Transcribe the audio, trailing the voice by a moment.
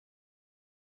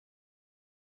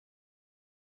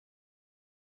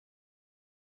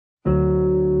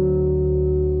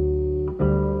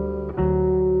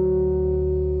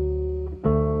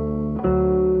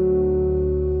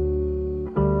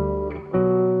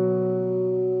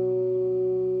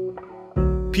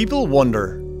People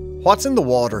wonder, what's in the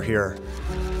water here?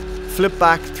 Flip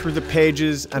back through the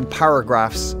pages and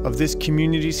paragraphs of this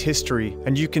community's history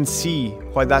and you can see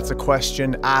why that's a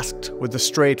question asked with a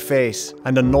straight face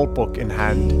and a notebook in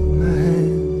hand.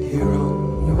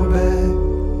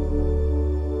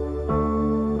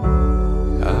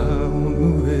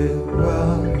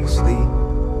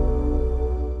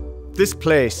 This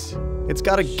place, it's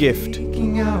got a gift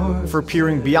for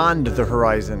peering beyond the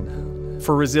horizon,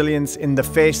 for resilience in the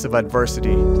face of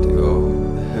adversity.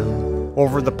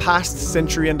 Over the past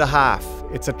century and a half,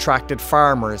 it's attracted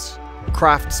farmers,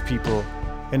 craftspeople,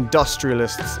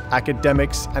 industrialists,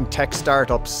 academics and tech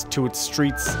startups to its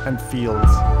streets and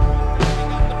fields.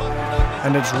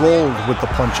 And it's rolled with the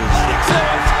punches.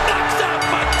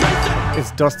 It's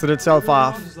dusted itself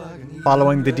off,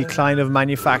 following the decline of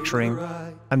manufacturing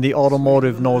and the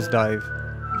automotive nosedive.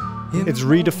 It's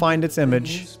redefined its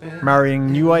image,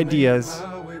 marrying new ideas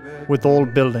with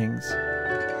old buildings,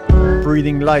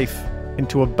 breathing life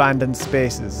into abandoned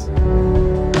spaces.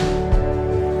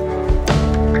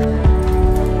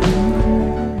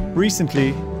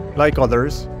 Recently, like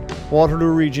others,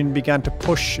 Waterloo Region began to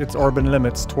push its urban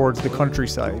limits towards the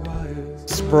countryside,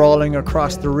 sprawling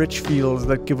across the rich fields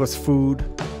that give us food,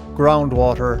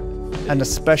 groundwater, and a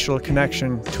special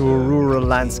connection to a rural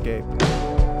landscape.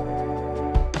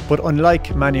 But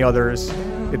unlike many others,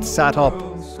 it sat up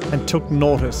and took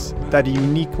notice that a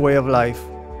unique way of life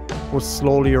was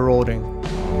slowly eroding.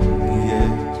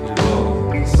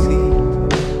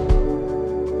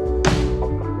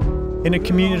 In a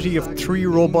community of 3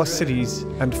 robust cities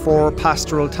and 4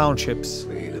 pastoral townships,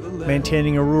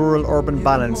 maintaining a rural-urban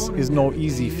balance is no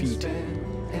easy feat.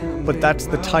 But that's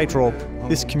the tightrope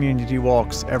this community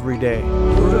walks every day.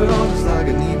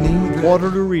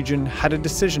 Waterloo Region had a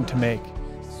decision to make: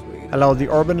 allow the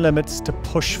urban limits to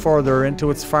push further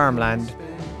into its farmland,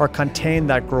 or contain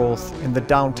that growth in the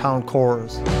downtown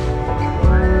cores.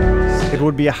 It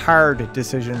would be a hard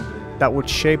decision that would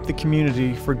shape the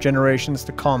community for generations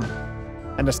to come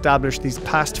and establish these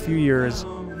past few years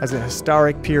as a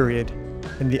historic period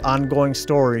in the ongoing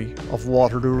story of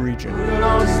Waterloo Region.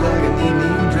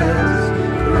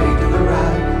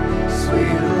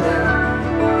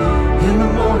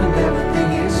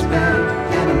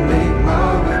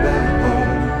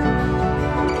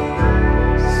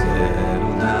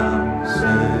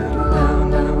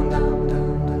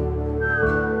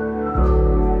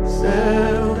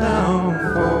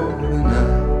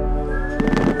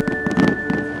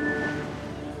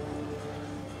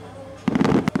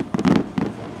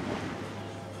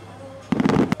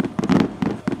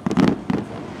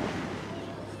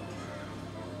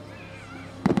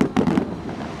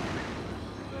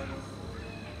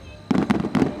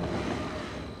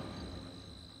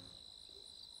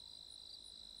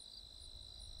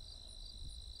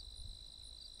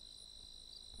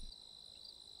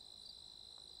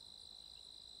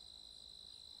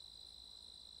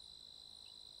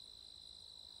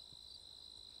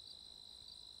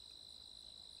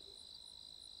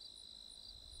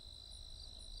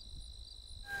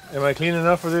 Am I clean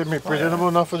enough for this? Am I presentable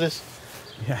enough for this?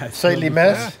 Yeah, Sightly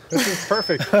mess? Yeah, this is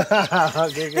perfect.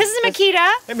 This is Makita.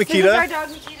 Hey, Makita. This is our dog,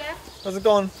 Makita. How's it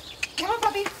going? Come on,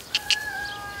 puppy.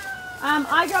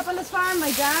 I grew up on this farm.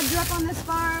 My dad grew up on this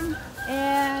farm.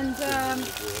 And,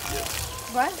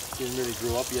 what? He didn't really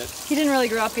grow up yet. He didn't really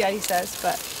grow up yet, he says,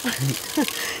 but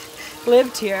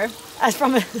lived here as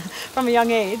from a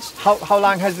young age. How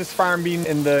long has this farm been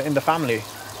in the family?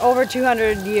 Over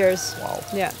 200 years. Wow.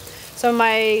 Yeah. So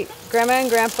my grandma and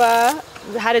grandpa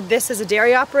had this as a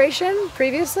dairy operation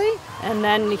previously, and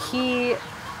then he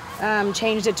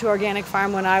changed it to organic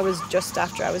farm when I was just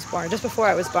before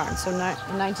I was born, so in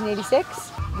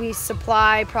 1986. We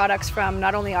supply products from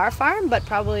not only our farm, but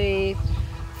probably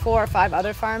 4 or 5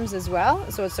 other farms as well.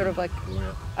 So it's sort of like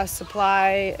a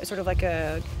supply, sort of like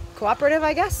a cooperative,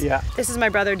 I guess. Yeah. This is my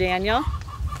brother Daniel.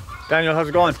 Daniel, how's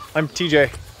it going? I'm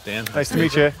TJ. Dan. Nice to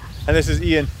meet you. And this is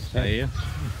Ian. Hey, Ian.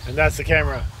 And that's the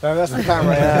camera. No, that's the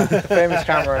camera, yeah. The famous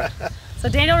camera. So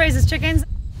Daniel raises chickens.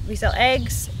 We sell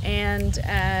eggs, and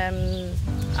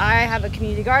I have a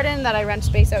community garden that I rent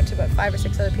space out to about 5 or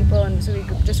 6 other people, and so we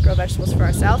just grow vegetables for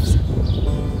ourselves.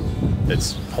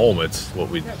 It's home. It's what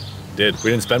we did.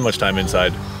 We didn't spend much time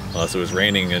inside unless it was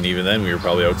raining, and even then we were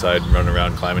probably outside running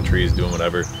around, climbing trees, doing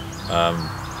whatever.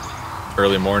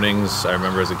 Early mornings, I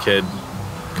remember as a kid,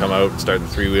 come out, start the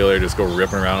 3-wheeler, just go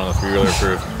ripping around on the 3-wheeler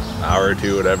for an hour or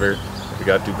two, whatever. If it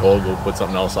got too cold, we'll put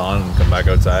something else on and come back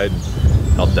outside and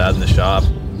help Dad in the shop.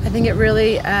 I think it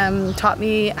really taught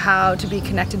me how to be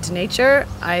connected to nature.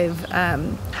 I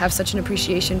have such an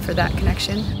appreciation for that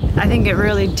connection. I think it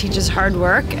really teaches hard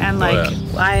work, and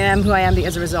I am who I am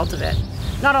as a result of it.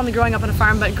 Not only growing up on a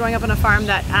farm, but growing up on a farm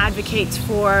that advocates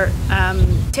for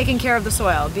taking care of the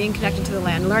soil, being connected to the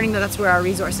land, learning that that's where our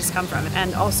resources come from,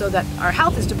 and also that our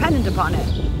health is dependent upon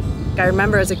it. I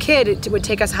remember as a kid, it would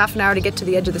take us half an hour to get to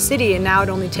the edge of the city, and now it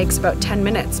only takes about 10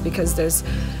 minutes because there's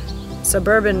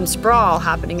suburban sprawl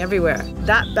happening everywhere.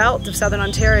 That belt of southern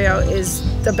Ontario is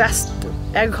the best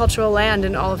agricultural land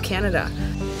in all of Canada.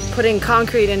 Putting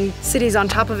concrete and cities on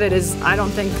top of it is, I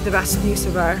don't think, the best use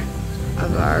of our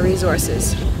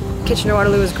resources.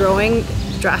 Kitchener-Waterloo is growing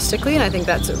drastically, and I think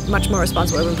that's much more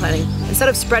responsible urban planning. Instead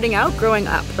of spreading out, growing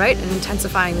up, right, and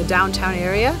intensifying the downtown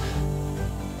area.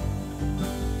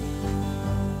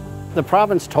 The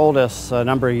province told us a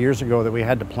number of years ago that we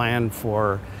had to plan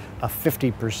for a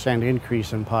 50%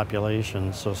 increase in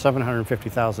population, so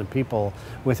 750,000 people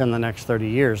within the next 30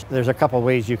 years. There's a couple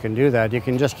ways you can do that. You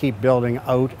can just keep building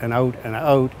out and out and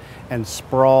out and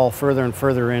sprawl further and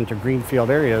further into greenfield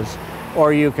areas,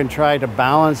 or you can try to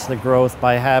balance the growth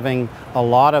by having a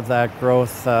lot of that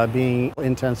growth being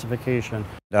intensification.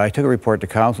 I took a report to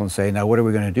council and say, now what are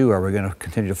we going to do? Are we going to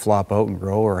continue to flop out and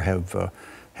grow, or have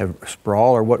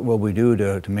sprawl, or what will we do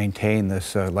to maintain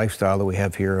this lifestyle that we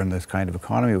have here and this kind of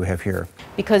economy we have here?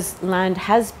 Because land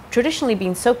has traditionally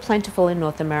been so plentiful in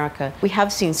North America, we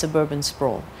have seen suburban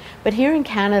sprawl. But here in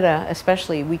Canada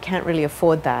especially, we can't really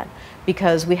afford that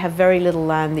because we have very little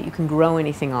land that you can grow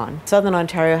anything on. Southern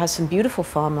Ontario has some beautiful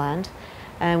farmland,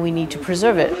 and we need to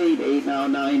preserve it.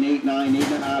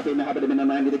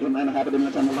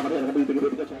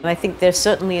 And I think there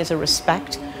certainly is a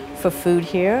respect for food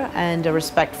here and a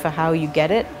respect for how you get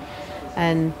it.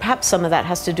 And perhaps some of that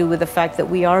has to do with the fact that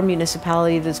we are a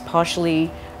municipality that's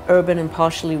partially urban and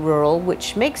partially rural,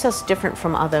 which makes us different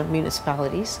from other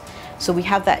municipalities. So we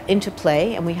have that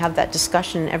interplay, and we have that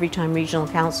discussion every time Regional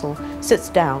Council sits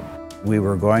down. We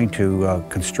were going to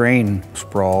constrain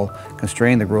sprawl,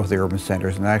 constrain the growth of the urban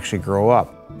centers, and actually grow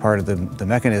up. Part of the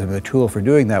mechanism, the tool for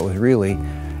doing that was really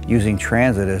using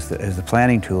transit as the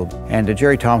planning tool. And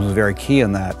Jerry Thompson was very key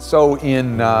in that. So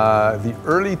in the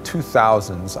early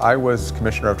 2000s, I was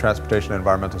Commissioner of Transportation and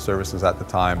Environmental Services at the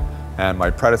time, and my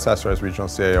predecessor as Regional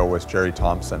CAO was Jerry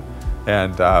Thompson.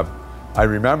 And I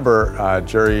remember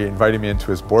Jerry inviting me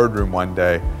into his boardroom one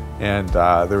day, and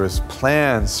there was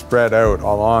plans spread out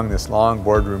along this long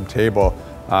boardroom table,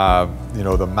 you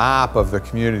know, the map of the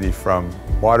community from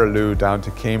Waterloo down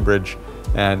to Cambridge,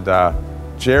 and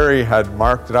Jerry had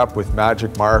marked it up with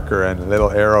magic marker and little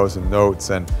arrows and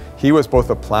notes, and he was both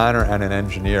a planner and an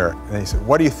engineer. And he said,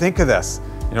 "What do you think of this?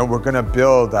 You know, we're going to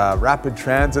build a rapid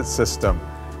transit system."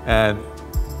 And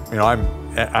you know,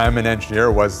 I'm an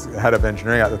engineer, was head of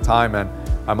engineering at the time, and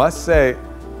I must say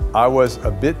I was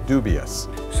a bit dubious.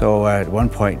 So at one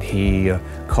point he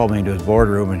called me into his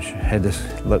boardroom and had this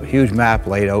huge map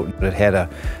laid out. It had a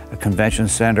convention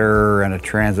center and a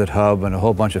transit hub and a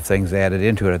whole bunch of things added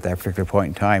into it at that particular point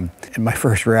in time. And my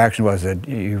first reaction was,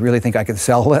 "You really think I could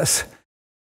sell this?"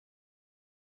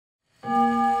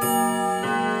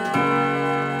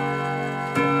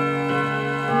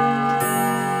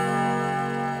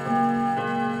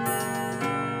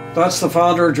 That's the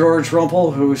founder, George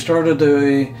Rumpel, who started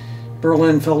the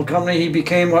Berlin Felt Company. He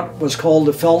became what was called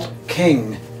the Felt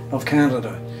King of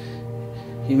Canada.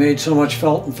 He made so much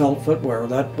felt and felt footwear.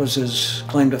 That was his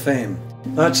claim to fame.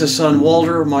 That's his son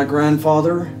Walter, my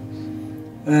grandfather,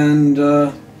 and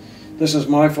this is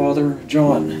my father,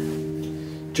 John.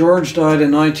 George died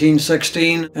in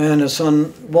 1916, and his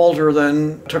son Walter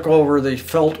then took over the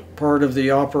felt part of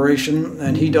the operation,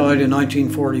 and he died in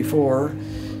 1944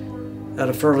 at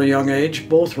a fairly young age.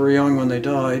 Both were young when they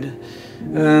died.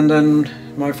 And then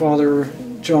my father,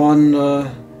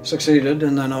 John, succeeded,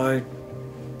 and then I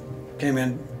came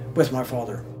in with my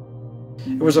father.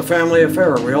 It was a family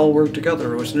affair. We all worked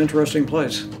together. It was an interesting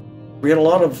place. We had a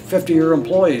lot of 50-year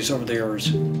employees over the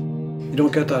years. You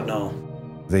don't get that now.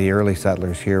 The early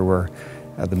settlers here were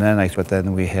the Mennonites, but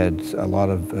then we had a lot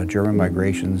of German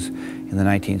migrations in the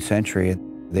 19th century.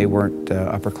 They weren't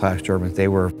upper-class Germans. They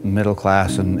were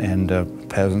middle-class and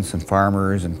peasants and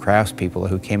farmers and craftspeople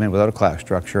who came in without a class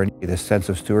structure. And this sense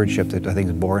of stewardship that I think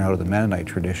is born out of the Mennonite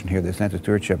tradition here, this sense of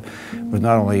stewardship was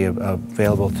not only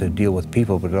available to deal with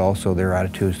people, but also their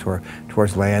attitudes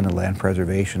towards land and land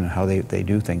preservation and how they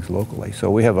do things locally.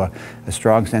 So we have a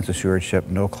strong sense of stewardship,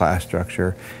 no class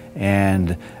structure,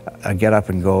 and a get up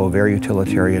and go, very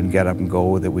utilitarian get up and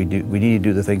go, that we need to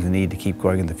do the things we need to keep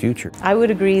going in the future. I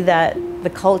would agree that the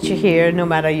culture here, no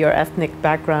matter your ethnic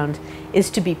background, is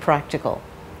to be practical.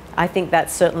 I think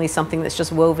that's certainly something that's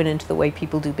just woven into the way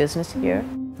people do business here.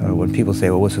 When people say,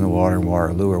 well, what's in the water in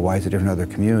Waterloo, or why is it different than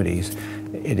other communities,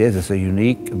 it's a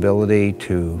unique ability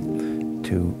to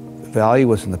value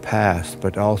what's in the past,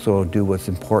 but also do what's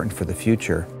important for the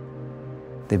future.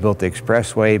 They built the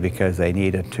expressway because they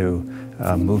needed to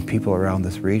move people around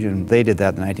this region. They did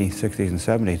that in the 1960s and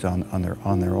 70s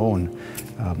on their own.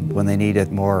 When they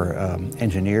needed more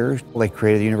engineers, they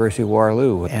created the University of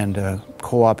Waterloo and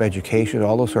co-op education,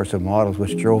 all those sorts of models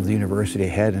which drove the university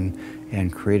ahead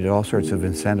and created all sorts of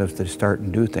incentives to start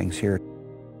and do things here.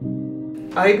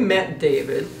 I met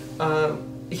David.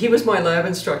 He was my lab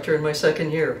instructor in my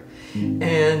second year.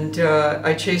 And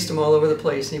I chased him all over the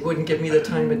place and he wouldn't give me the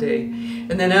time of day.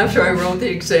 And then after I wrote the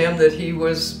exam that he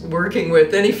was working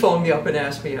with, then he phoned me up and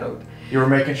asked me out. You were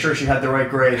making sure she had the right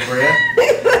grades, were you?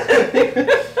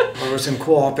 I was in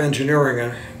co-op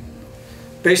engineering,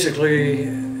 basically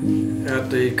at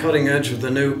the cutting edge of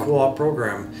the new co-op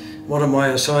program. One of my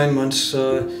assignments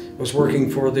was working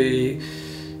for the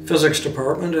physics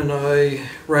department, and I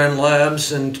ran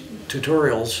labs and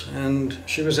tutorials, and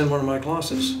she was in one of my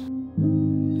classes.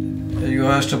 You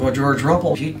asked about George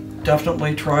Rumpel. He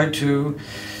definitely tried to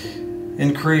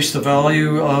increase the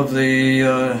value of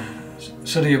the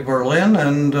city of Berlin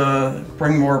and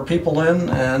bring more people in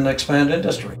and expand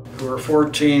industry. There were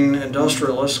 14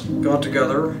 industrialists got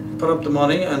together, put up the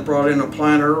money, and brought in a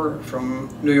planner from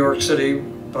New York City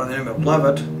by the name of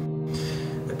Levitt.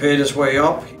 He paid his way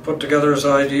up, he put together his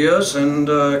ideas, and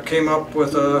came up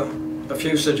with a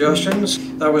few suggestions.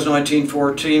 That was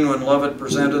 1914 when Levitt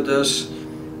presented this.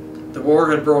 The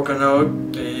war had broken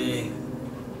out. The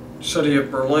city of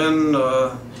Berlin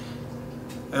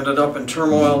ended up in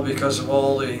turmoil because of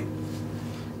all the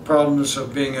problems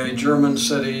of being a German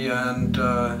city, and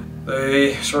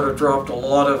they sort of dropped a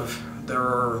lot of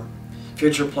their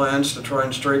future plans to try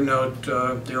and straighten out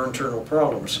their internal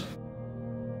problems.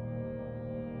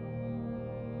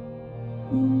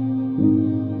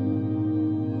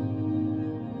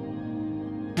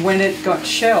 When it got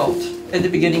shelved at the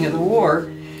beginning of the war,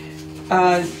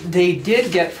 they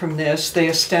did get from this, they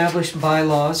established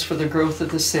bylaws for the growth of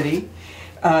the city.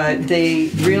 They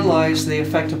realized the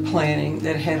effect of planning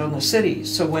that it had on the city.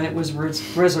 So when it was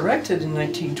resurrected in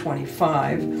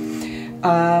 1925,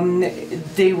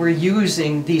 they were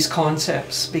using these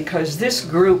concepts because this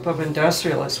group of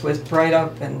industrialists with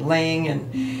Breithaupt and Lang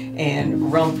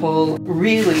and Rumpel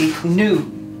really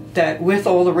knew that with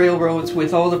all the railroads,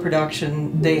 with all the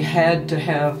production, they had to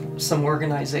have some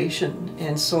organization,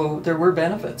 and so there were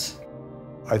benefits.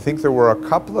 I think there were a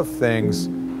couple of things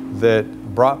that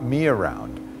brought me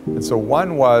around. And so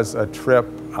one was a trip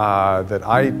that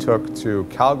I took to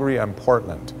Calgary and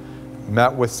Portland,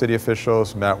 met with city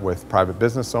officials, met with private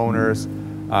business owners,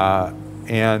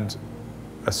 and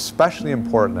especially in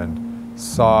Portland,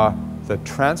 saw the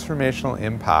transformational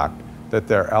impact that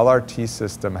their LRT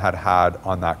system had had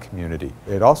on that community.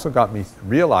 It also got me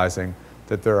realizing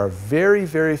that there are very,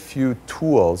 very few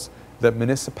tools that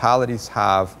municipalities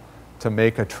have to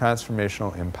make a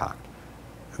transformational impact.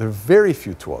 There are very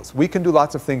few tools. We can do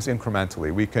lots of things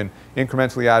incrementally. We can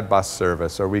incrementally add bus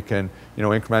service, or we can,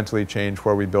 incrementally change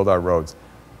where we build our roads.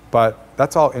 But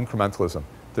that's all incrementalism.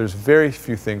 There's very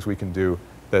few things we can do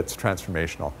that's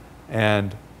transformational.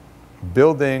 And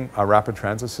building a rapid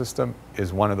transit system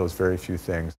is one of those very few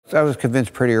things. So I was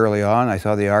convinced pretty early on. I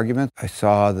saw the argument. I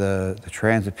saw the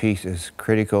transit piece is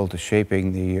critical to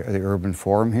shaping the urban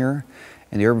form here.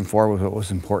 And the urban form was what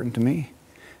was important to me.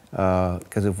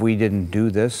 Because if we didn't do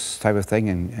this type of thing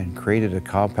and created a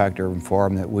compact urban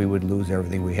form, that we would lose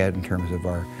everything we had in terms of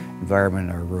our environment,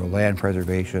 our rural land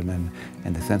preservation,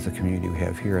 and the sense of community we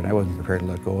have here. And I wasn't prepared to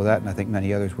let go of that, and I think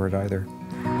many others weren't either.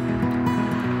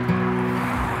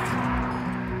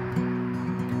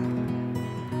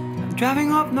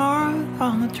 Driving up north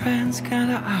on the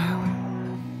Trans-Canada Highway.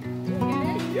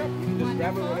 Yep, just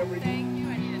grab it whenever you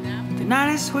need. The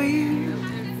night is sweet,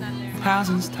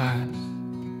 1,000 stars.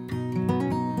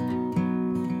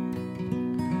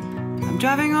 I'm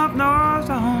driving up north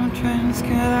on the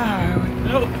Trans-Canada Highway.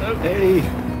 No. Hey!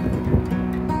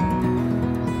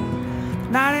 The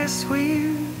night is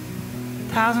sweet,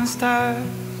 1,000 stars.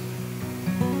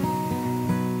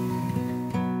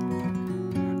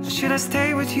 Should I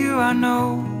stay with you? I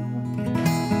know.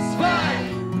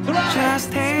 Should I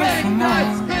stay for more?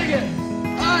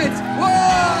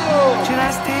 Should I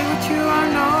stay with you? I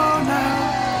know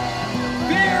now.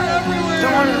 Beer everywhere.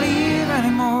 Don't wanna leave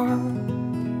anymore.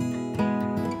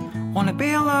 Wanna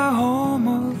build a home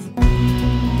of.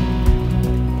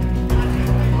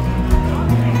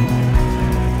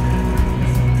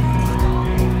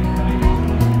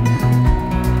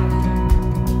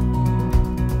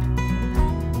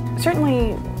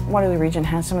 Waterloo Region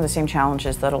has some of the same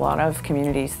challenges that a lot of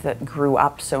communities that grew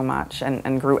up so much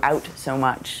and grew out so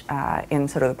much in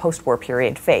sort of the post-war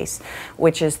period face,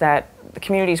 which is that the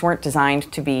communities weren't designed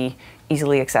to be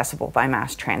easily accessible by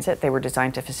mass transit. They were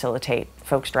designed to facilitate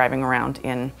folks driving around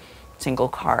in single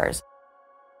cars.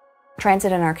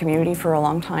 Transit in our community for a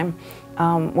long time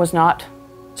was not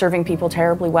serving people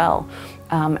terribly well.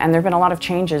 And there have been a lot of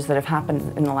changes that have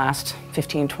happened in the last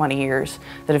 15, 20 years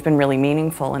that have been really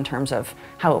meaningful in terms of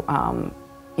how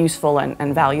useful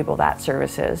and valuable that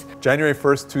service is. January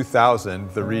 1st,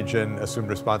 2000, the region assumed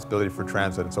responsibility for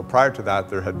transit. And so prior to that,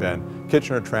 there had been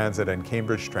Kitchener Transit and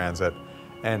Cambridge Transit.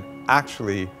 And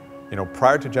actually,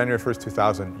 prior to January 1st,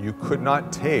 2000, you could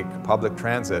not take public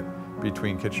transit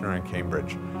between Kitchener and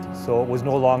Cambridge. So it was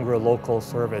no longer a local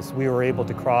service. We were able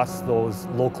to cross those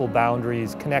local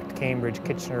boundaries, connect Cambridge,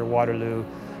 Kitchener, Waterloo,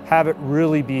 have it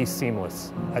really be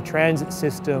seamless. A transit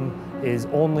system is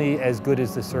only as good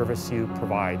as the service you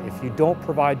provide. If you don't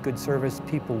provide good service,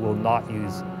 people will not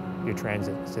use your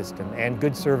transit system. And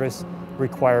good service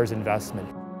requires investment.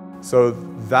 So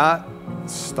that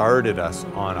started us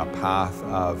on a path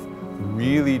of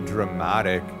really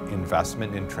dramatic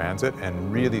investment in transit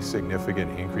and really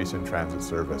significant increase in transit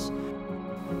service.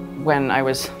 When I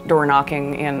was door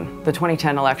knocking in the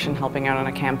 2010 election, helping out on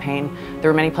a campaign, there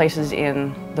were many places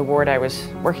in the ward I was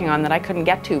working on that I couldn't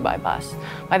get to by bus.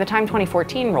 By the time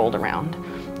 2014 rolled around,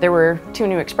 there were 2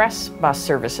 new express bus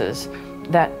services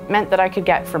that meant that I could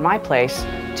get from my place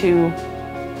to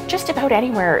just about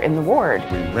anywhere in the ward.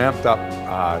 We ramped up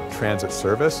transit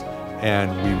service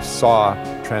and we saw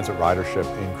transit ridership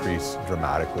increase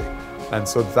dramatically. And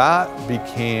so that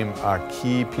became a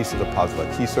key piece of the puzzle,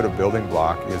 a key sort of building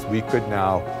block is we could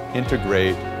now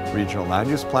integrate regional land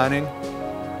use planning,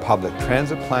 public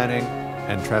transit planning,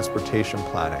 and transportation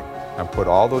planning, and put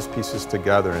all those pieces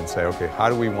together and say, okay, how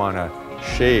do we want to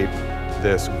shape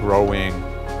this growing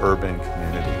urban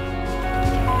community?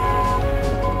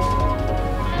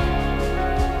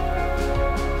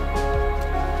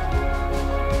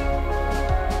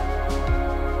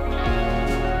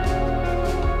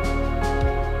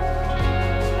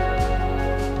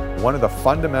 One of the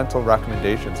fundamental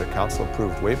recommendations that Council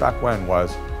approved way back when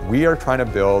was we are trying to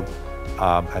build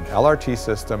an LRT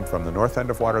system from the north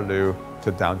end of Waterloo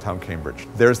to downtown Cambridge.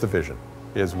 There's the vision,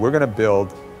 is we're going to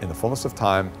build, in the fullness of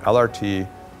time, LRT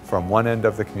from one end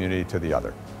of the community to the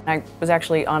other. I was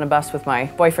actually on a bus with my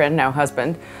boyfriend, now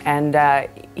husband, and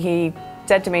he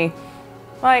said to me,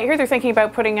 well, I hear they're thinking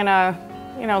about putting in a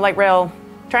light rail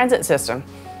transit system.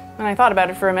 And I thought about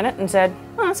it for a minute and said,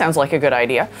 oh, that sounds like a good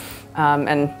idea.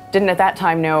 And didn't at that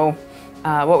time know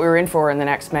what we were in for in the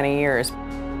next many years.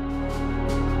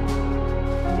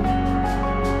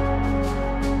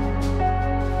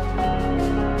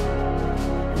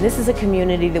 This is a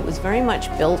community that was very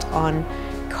much built on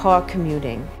car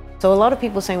commuting. So a lot of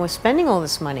people saying, we're spending all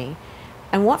this money,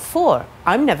 and what for?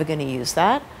 I'm never going to use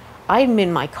that. I'm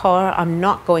in my car, I'm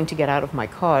not going to get out of my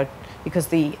car because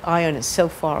the ion is so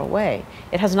far away.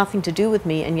 It has nothing to do with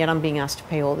me, and yet I'm being asked to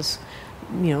pay all this,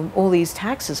 all these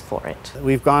taxes for it.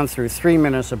 We've gone through 3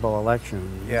 municipal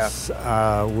elections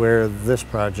where this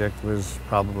project was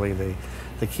probably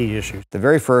the key issue. The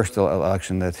very first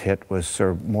election that hit was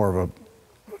sort of more of a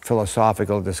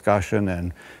philosophical discussion,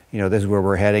 and this is where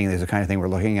we're heading, this is the kind of thing we're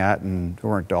looking at, and there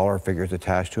weren't dollar figures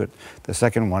attached to it. The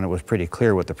second one, it was pretty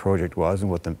clear what the project was and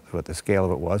what the scale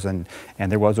of it was, and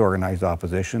there was organized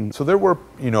opposition. So there were,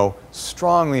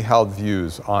 strongly held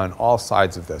views on all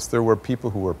sides of this. There were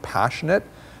people who were passionate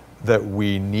that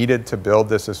we needed to build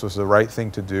this was the right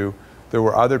thing to do. There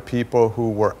were other people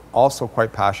who were also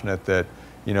quite passionate that,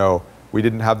 we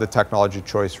didn't have the technology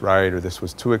choice right, or this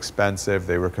was too expensive.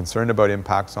 They were concerned about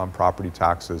impacts on property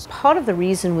taxes. Part of the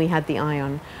reason we had the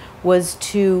ION was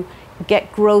to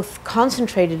get growth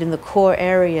concentrated in the core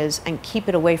areas and keep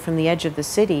it away from the edge of the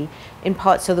city, in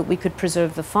part so that we could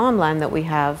preserve the farmland that we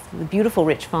have, the beautiful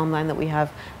rich farmland that we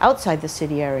have outside the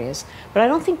city areas. But I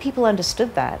don't think people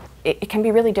understood that. It can be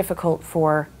really difficult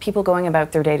for people going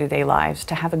about their day-to-day lives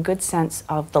to have a good sense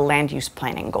of the land use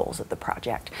planning goals of the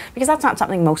project, because that's not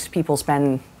something most people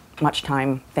spend much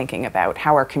time thinking about,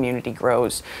 how our community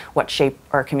grows, what shape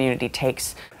our community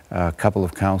takes. A couple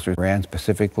of councillors ran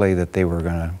specifically that they were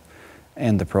going to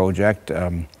end the project,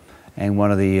 and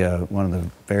one of the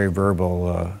very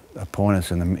verbal opponents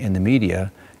in the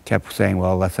media kept saying,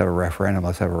 well, let's have a referendum,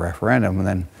 let's have a referendum. And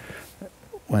then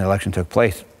when the election took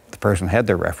place, the person had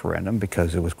their referendum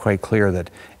because it was quite clear that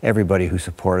everybody who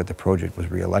supported the project was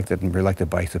re-elected, and re-elected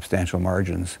by substantial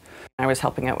margins. I was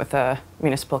helping out with a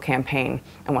municipal campaign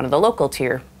in one of the local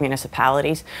tier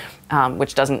municipalities,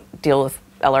 which doesn't deal with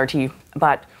LRT,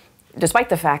 but despite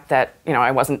the fact that,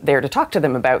 I wasn't there to talk to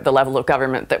them about the level of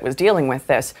government that was dealing with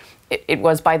this, it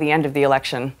was by the end of the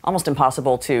election almost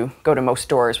impossible to go to most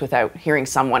stores without hearing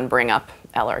someone bring up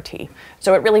LRT.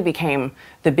 So it really became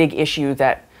the big issue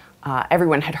that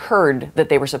everyone had heard that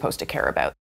they were supposed to care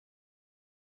about.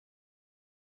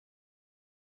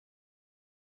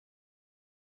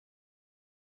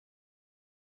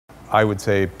 I would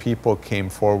say people came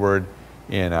forward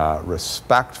in a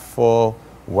respectful,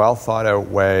 well thought out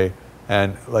way,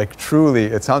 and like truly,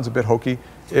 it sounds a bit hokey,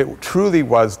 it truly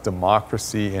was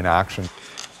democracy in action.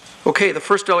 Okay, the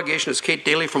first delegation is Kate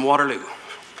Daly from Waterloo.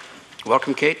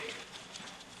 Welcome, Kate.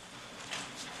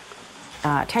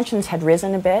 Tensions had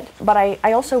risen a bit, but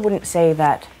I also wouldn't say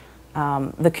that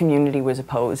the community was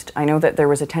opposed. I know that there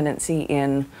was a tendency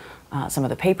in some of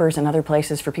the papers and other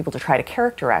places for people to try to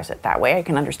characterize it that way. I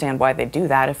can understand why they'd do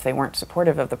that if they weren't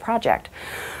supportive of the project.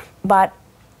 But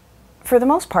for the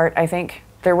most part, I think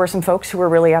there were some folks who were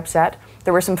really upset.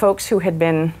 There were some folks who had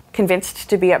been convinced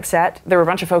to be upset. There were a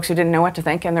bunch of folks who didn't know what to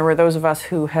think, and there were those of us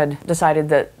who had decided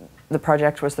that the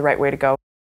project was the right way to go.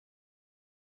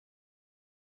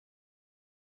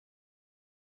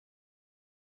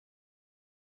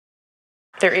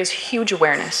 There is huge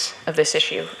awareness of this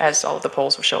issue, as all of the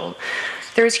polls have shown.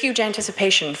 There is huge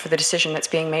anticipation for the decision that's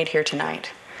being made here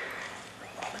tonight.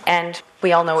 And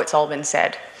we all know it's all been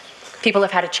said. People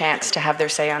have had a chance to have their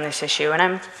say on this issue, and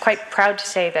I'm quite proud to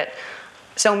say that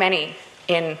so many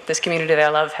in this community that I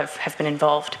love have been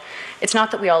involved. It's not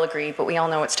that we all agree, but we all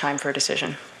know it's time for a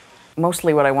decision.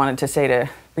 Mostly what I wanted to say to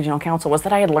Regional Council was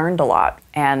that I had learned a lot,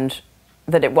 and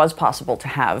that it was possible to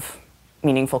have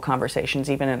meaningful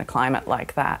conversations, even in a climate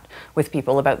like that, with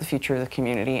people about the future of the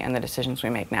community and the decisions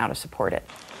we make now to support it.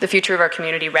 The future of our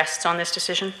community rests on this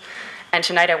decision, and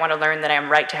tonight I want to learn that I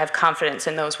am right to have confidence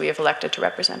in those we have elected to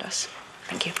represent us.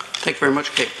 Thank you. Thank you very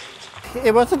much, Kate.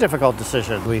 It was a difficult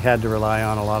decision. We had to rely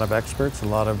on a lot of experts, a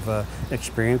lot of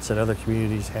experience that other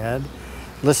communities had.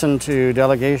 Listen to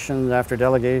delegations after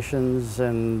delegations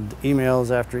and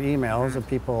emails after emails of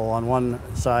people on one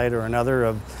side or another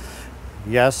of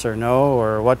yes or no,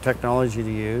 or what technology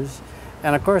to use.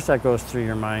 And of course that goes through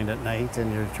your mind at night,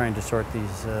 and you're trying to sort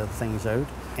these things out.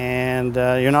 And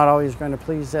you're not always going to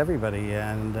please everybody,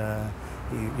 and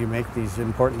you make these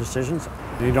important decisions.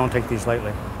 You don't take these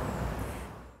lightly.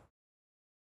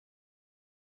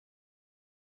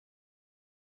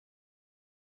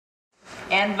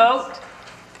 And vote.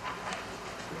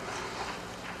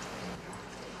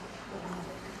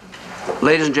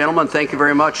 Ladies and gentlemen, thank you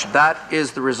very much. That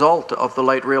is the result of the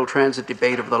light rail transit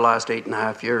debate of the last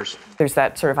 8.5 years. There's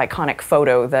that sort of iconic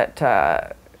photo that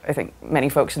I think many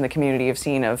folks in the community have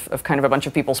seen of kind of a bunch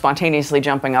of people spontaneously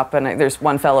jumping up, and there's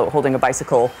one fellow holding a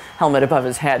bicycle helmet above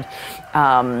his head.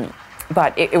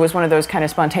 But it was one of those kind of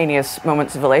spontaneous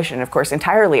moments of elation, of course,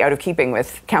 entirely out of keeping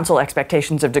with council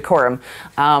expectations of decorum.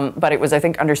 But it was, I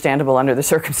think, understandable under the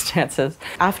circumstances.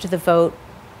 After the vote,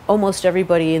 almost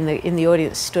everybody in the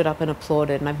audience stood up and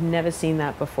applauded, and I've never seen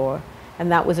that before.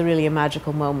 And that was really a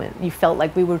magical moment. You felt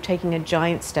like we were taking a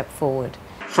giant step forward.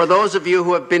 For those of you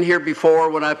who have been here before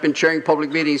when I've been chairing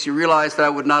public meetings, you realize that I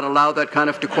would not allow that kind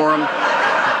of decorum.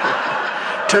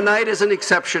 Tonight is an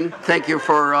exception. Thank you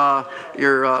for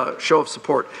your show of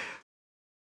support.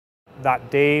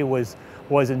 That day was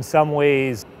in some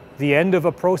ways the end of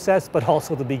a process, but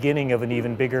also the beginning of an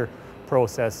even bigger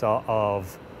process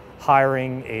of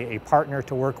hiring a partner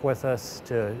to work with us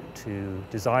to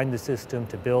design the system,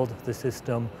 to build the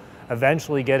system,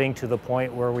 eventually getting to the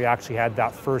point where we actually had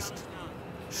that first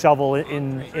shovel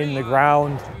in the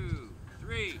ground. 2,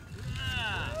 3.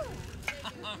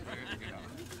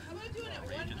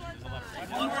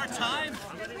 One more time.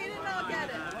 We didn't all get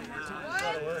it. 1,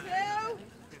 2,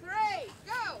 3,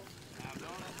 go.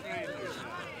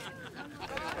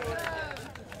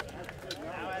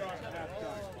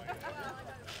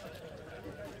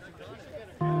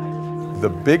 The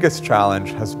biggest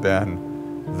challenge has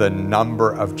been the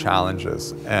number of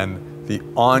challenges and the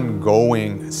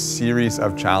ongoing series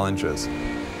of challenges.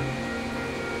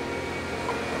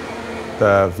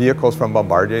 The vehicles from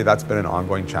Bombardier, that's been an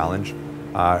ongoing challenge.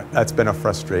 That's been a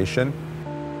frustration.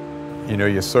 You know,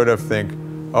 you sort of think,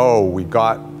 oh, we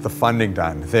got the funding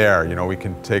done. There, you know, we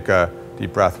can take a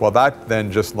deep breath. Well, that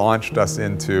then just launched us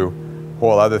into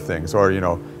whole other things. Or, you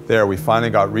know, there, we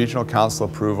finally got regional council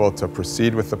approval to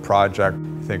proceed with the project.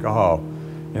 You think, oh,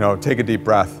 you know, take a deep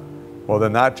breath. Well,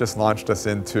 then that just launched us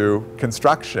into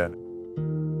construction.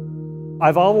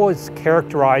 I've always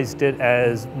characterized it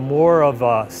as more of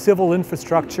a civil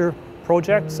infrastructure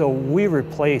project. So we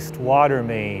replaced water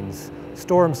mains,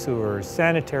 storm sewers,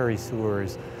 sanitary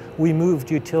sewers, We moved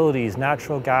utilities,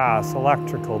 natural gas,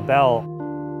 electrical, bell.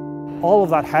 All of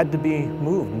that had to be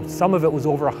moved. Some of it was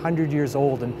over 100 years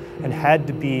old and had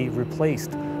to be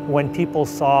replaced. When people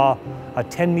saw a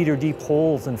 10-meter deep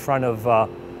holes in front of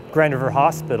Grand River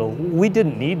Hospital, we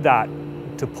didn't need that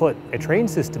to put a train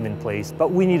system in place,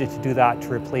 but we needed to do that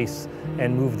to replace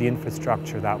and move the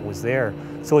infrastructure that was there.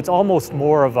 So it's almost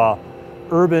more of a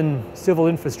urban civil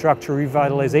infrastructure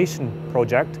revitalization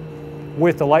project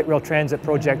with the light rail transit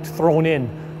project thrown in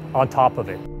on top of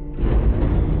it.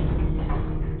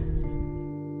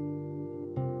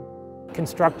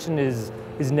 Construction is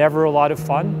never a lot of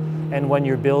fun, and when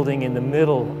you're building in the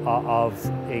middle of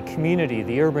a community,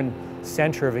 the urban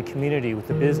center of a community with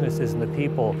the businesses and the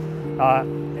people,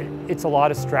 it's a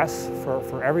lot of stress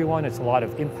for everyone, it's a lot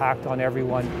of impact on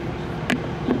everyone.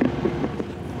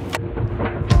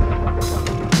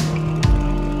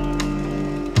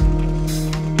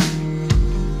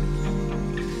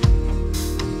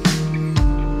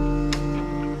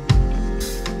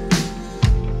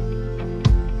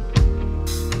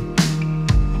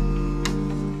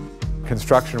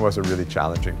 Construction was a really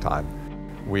challenging time.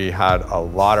 We had a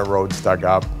lot of roads dug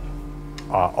up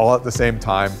all at the same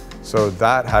time, so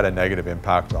that had a negative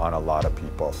impact on a lot of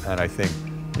people. And I think,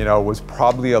 you know, it was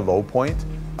probably a low point,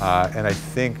 and I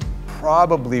think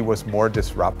probably was more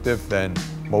disruptive than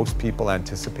most people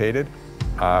anticipated.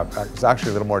 It was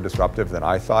actually a little more disruptive than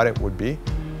I thought it would be.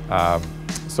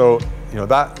 So, you know,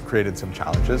 that created some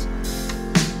challenges.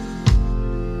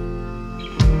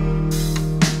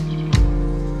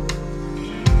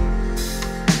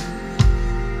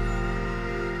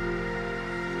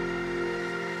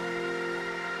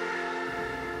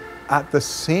 At the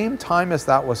same time as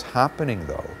that was happening,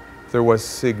 though, there was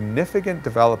significant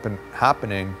development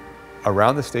happening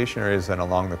around the station areas and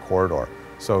along the corridor.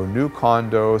 So new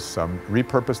condos, some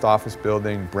repurposed office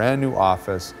building, brand new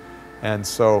office. And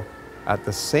so at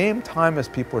the same time as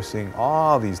people were seeing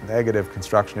all these negative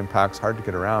construction impacts, hard to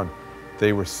get around,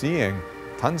 they were seeing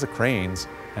tons of cranes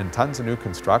and tons of new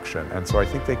construction. And so I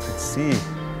think they could see,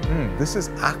 this is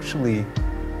actually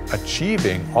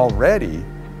achieving already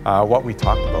what we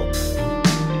talked about.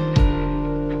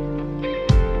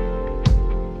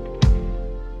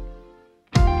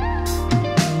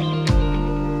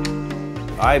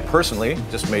 I personally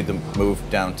just made the move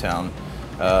downtown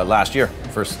last year.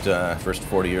 First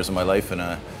 40 years of my life in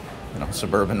a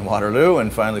suburban Waterloo,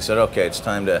 and finally said, okay, it's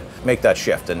time to make that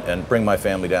shift and bring my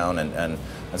family down. And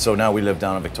so now we live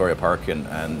down in Victoria Park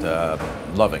and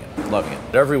loving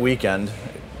it. Every weekend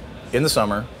in the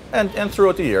summer and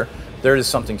throughout the year, there is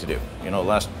something to do. You know,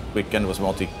 last weekend was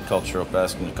Multicultural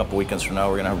Fest, and a couple weekends from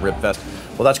now we're gonna have Rib Fest.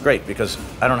 Well, that's great because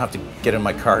I don't have to get in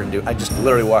my car and I just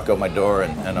literally walk out my door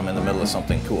and I'm in the middle of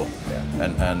something cool. Yeah.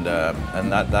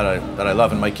 And that I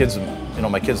love, and my kids, you know,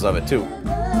 my kids love it too.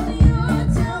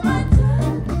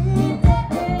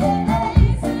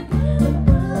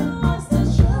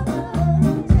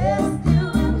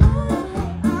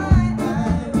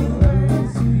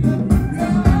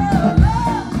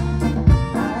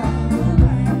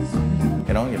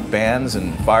 Bands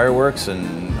and fireworks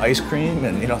and ice cream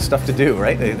and, you know, stuff to do,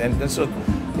 right? And so,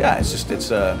 yeah,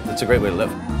 it's a great way to live.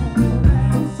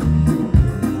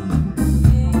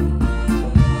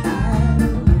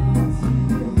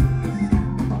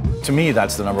 To me,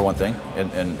 that's the number one thing,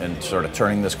 and sort of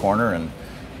turning this corner, and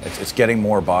it's getting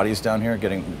more bodies down here,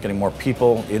 getting more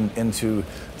people into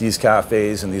these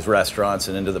cafes and these restaurants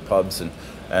and into the pubs,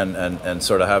 and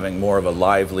sort of having more of a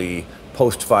lively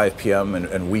post 5 p.m.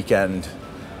 and weekend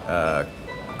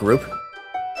group.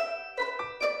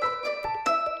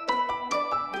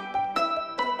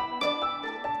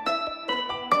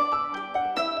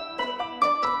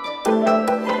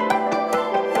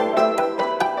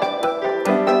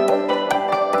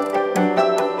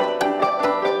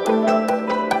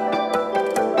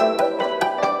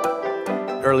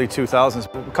 Early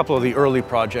 2000s, a couple of the early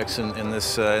projects in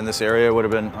this area would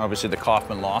have been obviously the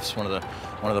Kaufman Lofts, one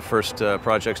of the first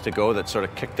projects to go that sort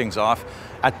of kicked things off.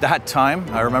 At that time,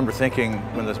 I remember thinking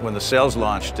when the sales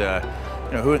launched, you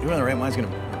know, who in the right mind is going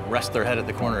to rest their head at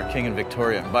the corner of King and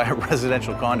Victoria and buy a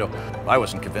residential condo? I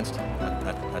wasn't convinced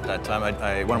at that time.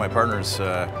 One of my partners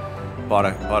bought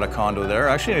a condo there.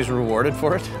 Actually, he was rewarded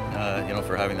for it, you know,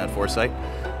 for having that foresight.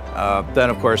 Then,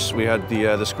 of course, we had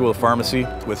the School of Pharmacy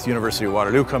with University of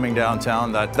Waterloo coming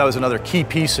downtown. That was another key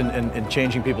piece in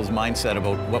changing people's mindset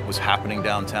about what was happening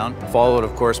downtown. Followed,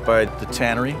 of course, by the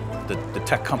tannery, the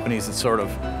tech companies that sort of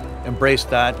embraced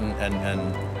that,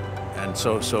 and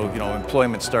so you know,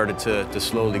 employment started to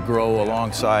slowly grow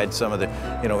alongside some of the,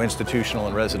 you know, institutional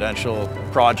and residential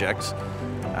projects.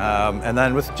 And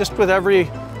then with every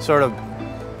sort of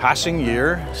passing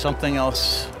year, something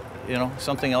else, you know,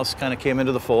 something else kind of came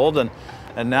into the fold, and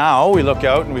now we look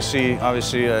out and we see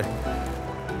obviously a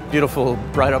beautiful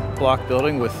bright up block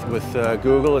building with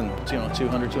Google and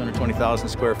 220,000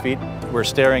 square feet. We're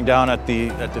staring down at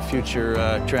the future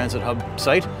transit hub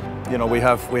site. You know, we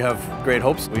have great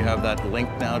hopes. We have that link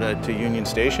now to Union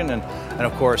Station, and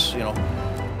of course, you know,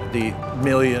 the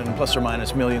plus or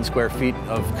minus million square feet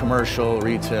of commercial,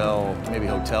 retail, maybe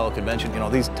hotel, convention, you know,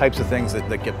 these types of things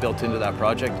that get built into that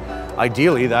project.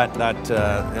 Ideally, that's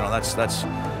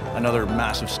another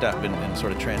massive step in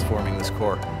sort of transforming this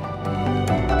core.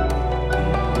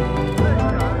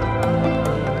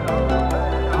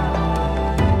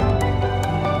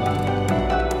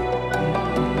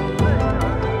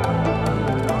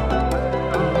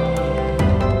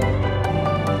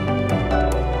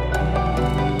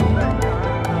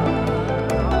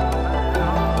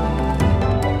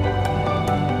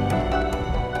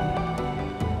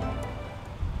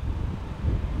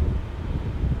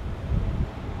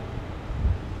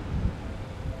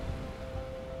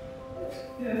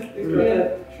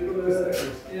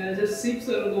 Yeah, it just seeps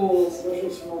out of the walls.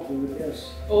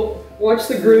 Yes. Oh, watch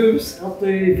the grooves. Up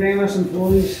the famous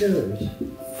employee stairs.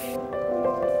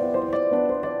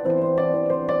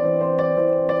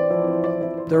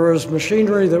 There was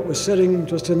machinery that was sitting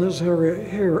just in this area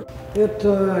here. It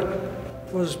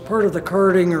was part of the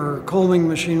carding or combing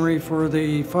machinery for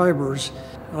the fibers.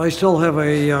 I still have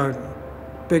a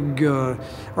big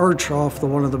arch off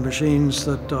one of the machines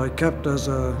that I kept as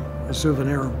a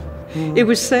souvenir. It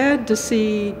was sad to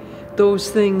see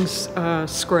those things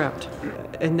scrapped,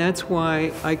 and that's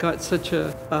why I got such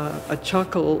a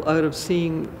chuckle out of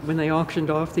seeing when they auctioned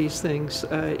off these things.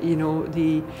 You know,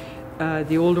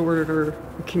 the old order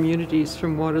communities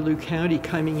from Waterloo County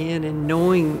coming in and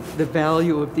knowing the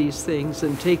value of these things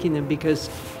and taking them because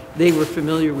they were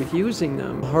familiar with using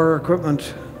them. Our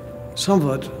equipment, some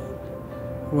of it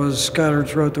was scattered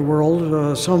throughout the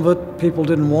world. Some of it people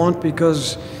didn't want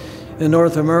because in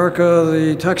North America,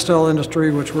 the textile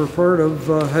industry, which we're part of,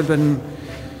 had been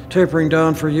tapering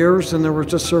down for years, and there was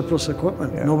just surplus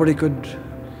equipment. Yeah. Nobody could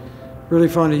really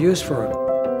find a use for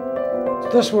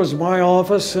it. This was my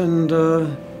office, and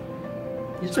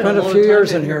spent a few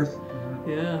years in here.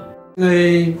 Yeah.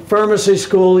 The pharmacy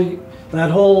school, that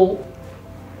whole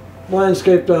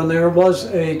landscape down there was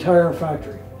a tire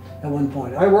factory at one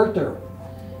point. I worked there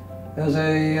as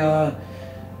a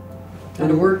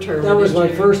work term. That was my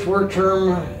first work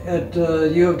term at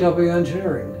U of W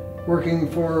Engineering, working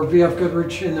for VF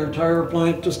Goodrich in their tire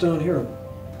plant just down here.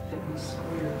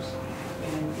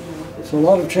 So a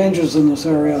lot of changes in this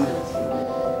area.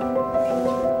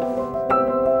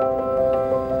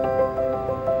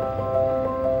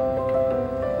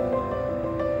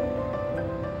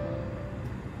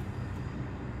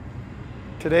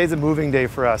 Today's a moving day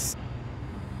for us.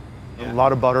 A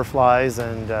lot of butterflies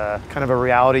and kind of a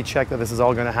reality check that this is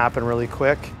all going to happen really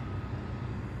quick.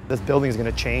 This building is going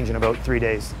to change in about 3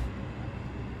 days.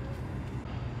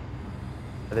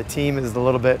 The team is a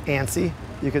little bit antsy,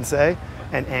 you could say,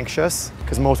 and anxious,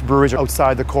 because most breweries are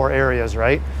outside the core areas,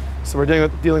 right? So we're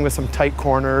dealing with some tight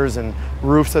corners and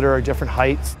roofs that are at different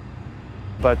heights.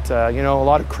 But you know, a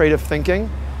lot of creative thinking,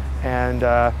 and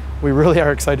we really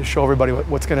are excited to show everybody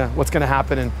what's gonna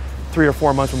happen in 3 or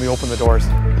 4 months when we open the doors.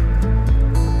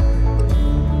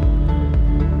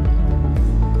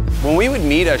 When we would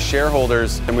meet as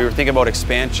shareholders and we were thinking about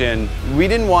expansion, we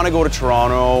didn't want to go to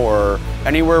Toronto or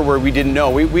anywhere where we didn't know.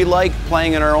 We like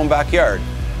playing in our own backyard,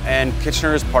 and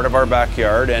Kitchener is part of our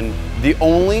backyard, and the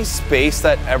only space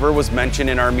that ever was mentioned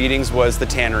in our meetings was the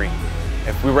tannery.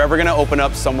 If we were ever going to open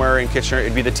up somewhere in Kitchener,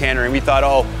 it'd be the tannery. And we thought,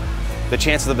 oh, the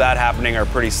chances of that happening are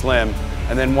pretty slim.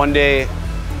 And then one day,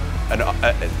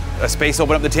 a space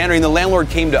opened up the tannery, and the landlord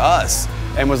came to us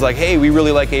and was like, hey, we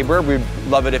really like A-Burb, we'd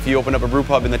love it if you opened up a brew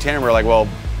pub in the tannery. We're like, well,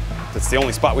 that's the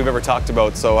only spot we've ever talked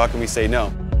about, so how can we say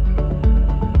no?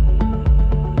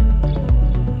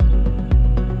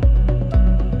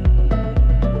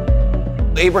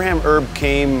 Abraham Erb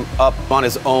came up on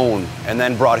his own and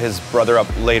then brought his brother up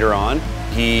later on.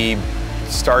 He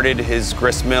started his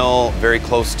grist mill very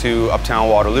close to uptown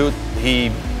Waterloo.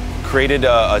 He created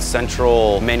a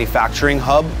central manufacturing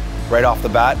hub right off the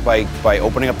bat by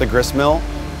opening up the grist mill.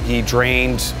 He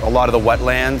drained a lot of the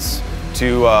wetlands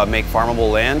to make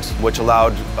farmable land, which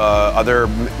allowed other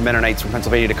Mennonites from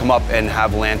Pennsylvania to come up and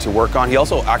have land to work on. He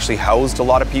also actually housed a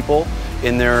lot of people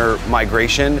in their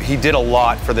migration. He did a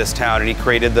lot for this town, and he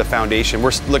created the foundation.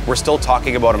 We're still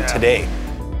talking about him today.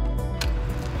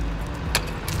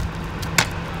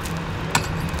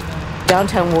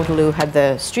 Downtown Waterloo had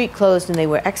the street closed and they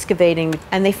were excavating,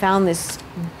 and they found this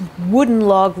wooden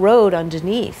log road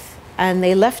underneath, and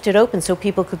they left it open so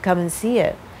people could come and see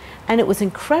it. And it was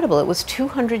incredible. It was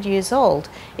 200 years old.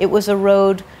 It was a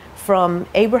road from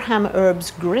Abraham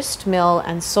Erb's grist mill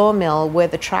and sawmill, where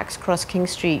the tracks cross King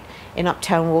Street in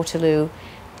uptown Waterloo,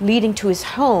 leading to his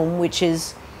home, which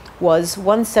was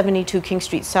 172 King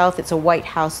Street South. It's a white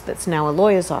house that's now a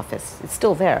lawyer's office. It's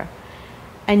still there.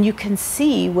 And you can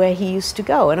see where he used to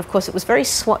go. And of course, it was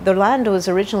the land was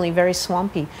originally very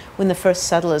swampy when the first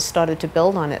settlers started to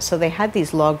build on it. So they had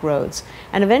these log roads.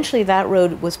 And eventually that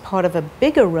road was part of a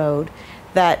bigger road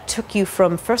that took you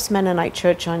from First Mennonite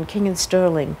Church on King and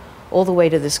Sterling all the way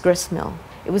to this grist mill.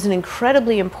 It was an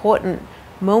incredibly important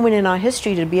moment in our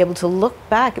history to be able to look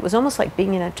back. It was almost like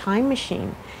being in a time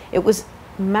machine. It was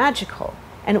magical.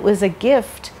 And it was a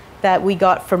gift that we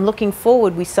got from looking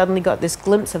forward. We suddenly got this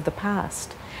glimpse of the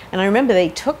past. And I remember they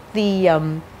took the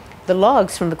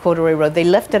logs from the corduroy road, they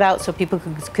left it out so people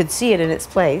could see it in its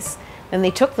place. Then they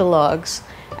took the logs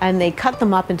and they cut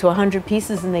them up into 100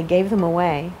 pieces and they gave them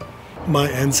away. My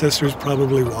ancestors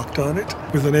probably walked on it.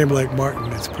 With a name like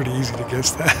Martin, it's pretty easy to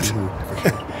guess that.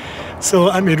 So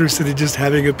I'm interested in just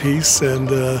having a piece, and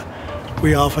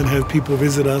we often have people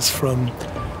visit us from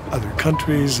other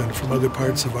countries and from other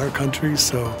parts of our country,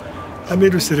 so I'm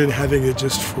interested in having it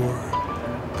just for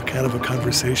a kind of a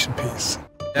conversation piece.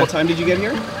 What time did you get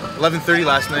here? 11:30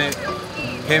 last night.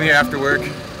 Came here after work.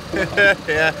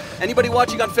 Yeah. Anybody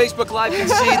watching on Facebook Live can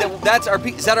see that that's our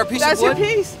piece. Is that our piece of wood? That's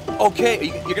your piece.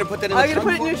 Okay, you're gonna put that in the trunk? I'm gonna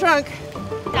put it in your trunk.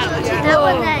 That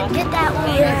one then. Get that one.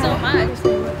 Thank you so much.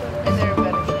 Is there a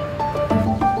better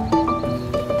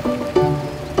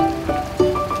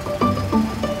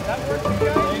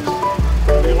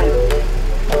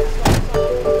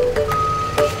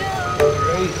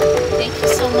Thank you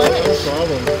so much. No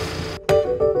problem.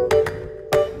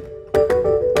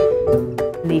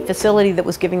 The facility that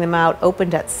was giving them out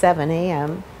opened at 7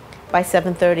 a.m. By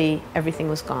 7:30, everything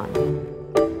was gone.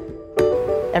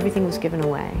 Everything was given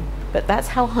away. But that's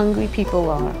how hungry people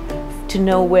are to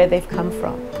know where they've come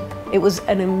from. It was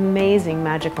an amazing,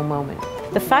 magical moment.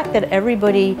 The fact that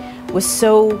everybody was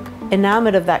so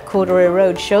enamored of that corduroy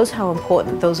road shows how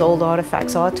important those old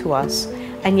artifacts are to us.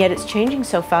 And yet it's changing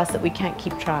so fast that we can't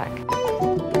keep track.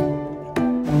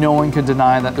 No one can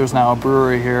deny that there's now a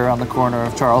brewery here on the corner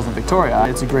of Charles and Victoria.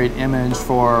 It's a great image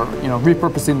for,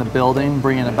 repurposing the building,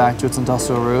 bringing it back to its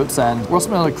industrial roots, and we're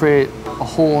also able to create a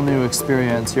whole new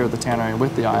experience here at the tannery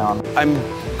with the Ion. I'm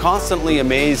constantly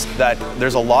amazed that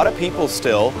there's a lot of people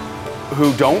still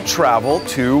who don't travel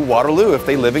to Waterloo if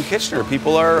they live in Kitchener.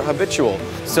 People are habitual.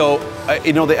 So,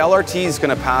 the LRT is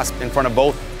going to pass in front of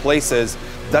both places.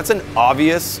 That's an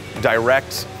obvious,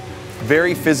 direct,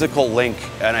 very physical link,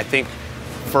 and I think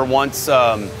for once,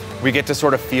 we get to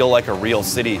sort of feel like a real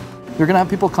city. You're going to have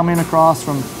people coming across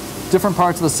from different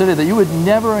parts of the city that you would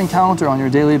never encounter on your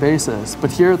daily basis.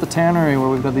 But here at the tannery, where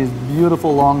we've got these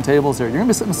beautiful long tables here, you're going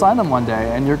to be sitting beside them one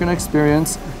day and you're going to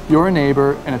experience your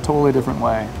neighbor in a totally different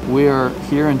way. We are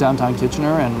here in downtown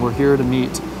Kitchener, and we're here to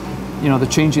meet the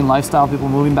changing lifestyle, people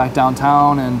moving back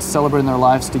downtown and celebrating their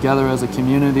lives together as a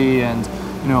community, and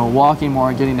walking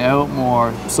more, getting out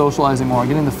more, socializing more,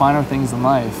 getting the finer things in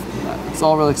life. It's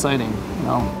all really exciting,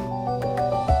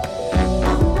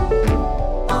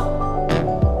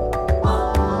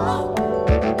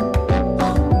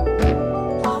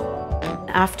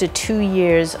 After 2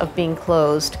 years of being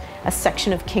closed, a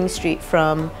section of King Street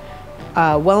from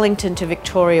Wellington to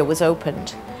Victoria was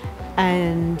opened.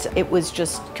 And it was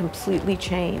just completely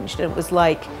changed. It was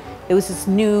this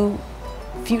new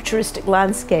futuristic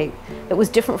landscape that was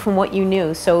different from what you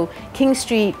knew. So King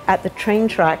Street at the train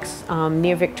tracks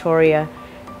near Victoria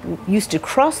used to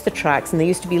cross the tracks and they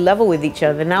used to be level with each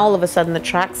other. Now all of a sudden the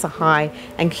tracks are high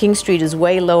and King Street is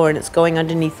way lower and it's going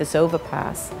underneath this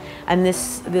overpass. And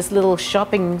this little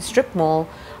shopping strip mall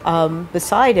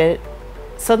beside it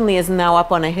suddenly is now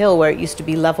up on a hill where it used to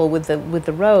be level with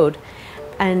the road.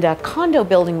 And a condo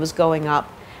building was going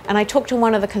up. And I talked to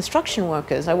one of the construction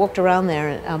workers. I walked around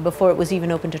there before it was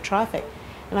even open to traffic.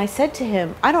 And I said to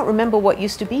him, I don't remember what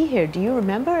used to be here. Do you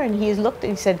remember? And he looked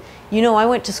and he said, I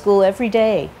went to school every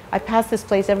day. I passed this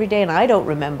place every day and I don't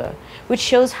remember. Which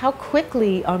shows how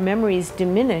quickly our memories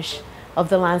diminish of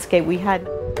the landscape we had.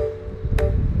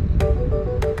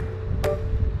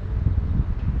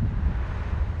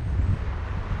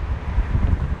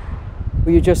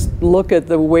 You just look at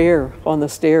the wear on the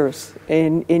stairs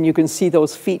and you can see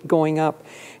those feet going up,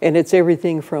 and it's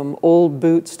everything from old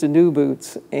boots to new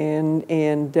boots and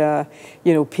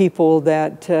people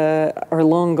that are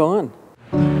long gone.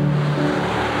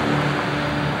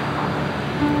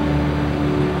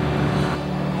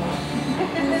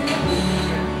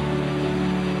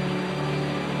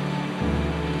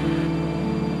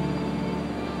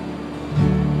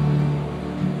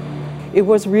 It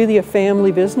was really a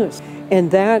family business,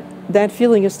 and that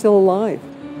feeling is still alive.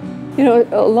 You know,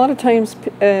 a lot of times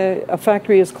a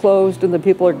factory is closed and the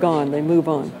people are gone, they move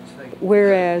on.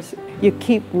 Whereas you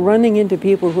keep running into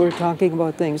people who are talking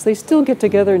about things. They still get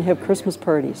together and have Christmas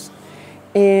parties.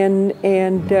 And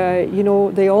you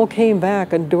know, they all came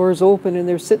back and doors open and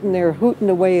they're sitting there hooting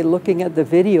away looking at the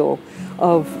video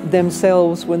of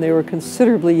themselves when they were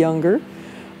considerably younger,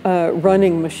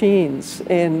 running machines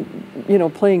and, you know,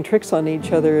 playing tricks on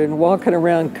each other and walking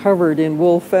around covered in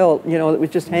wool felt, you know, that was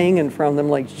just hanging from them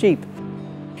like sheep.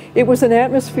 It was an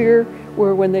atmosphere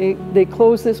where when they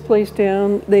closed this place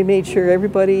down, they made sure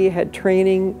everybody had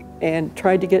training and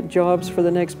tried to get jobs for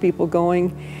the next people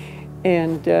going.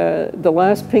 And the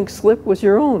last pink slip was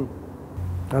your own.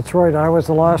 That's right, I was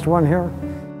the last one here.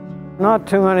 Not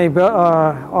too many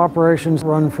operations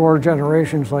run 4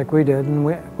 generations like we did, and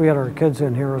we had our kids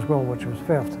in here as well, which was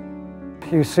 5th.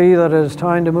 You see that it's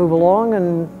time to move along,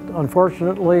 and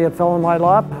unfortunately it fell in my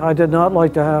lap. I did not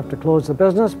like to have to close the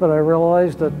business, but I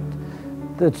realized that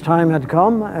its time had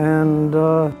come, and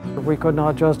we could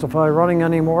not justify running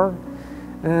anymore.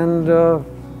 And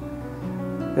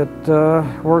it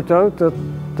worked out that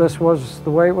this was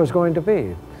the way it was going to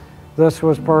be. This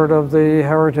was part of the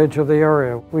heritage of the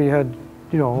area. We had,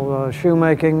 you know,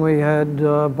 shoemaking, we had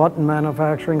button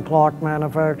manufacturing, clock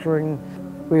manufacturing.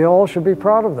 We all should be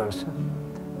proud of this.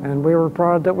 And we were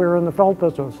proud that we were in the felt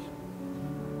business.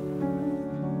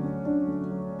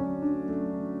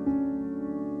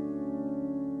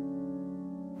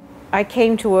 I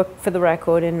came to work for the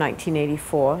Record in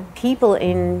 1984. People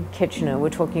in Kitchener were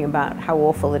talking about how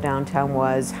awful the downtown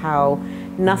was, how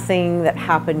nothing that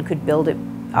happened could build it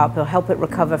up or help it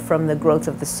recover from the growth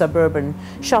of the suburban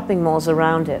shopping malls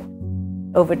around it.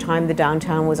 Over time, the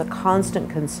downtown was a constant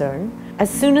concern. As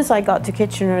soon as I got to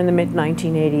Kitchener in the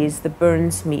mid-1980s, the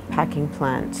Burns meat packing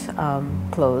plant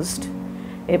closed.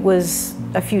 It was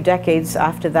a few decades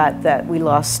after that that we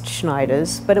lost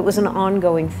Schneider's, but it was an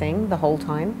ongoing thing the whole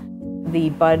time. The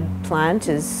Bud plant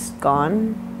is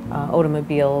gone.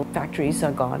 Automobile factories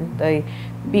are gone. The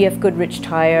BF Goodrich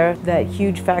Tire, that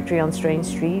huge factory on Strain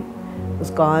Street, was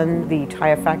gone. The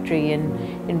tire factory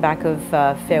in back of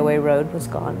Fairway Road was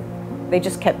gone. They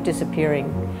just kept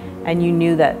disappearing, and you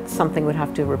knew that something would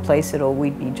have to replace it or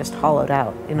we'd be just hollowed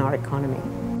out in our economy.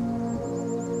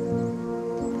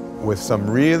 With some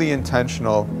really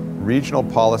intentional regional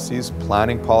policies,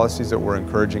 planning policies that were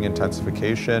encouraging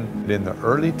intensification, in the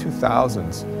early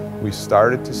 2000s, we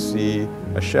started to see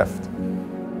a shift.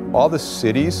 All the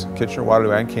cities, Kitchener,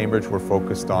 Waterloo, and Cambridge, were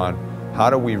focused on how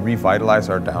do we revitalize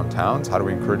our downtowns, how do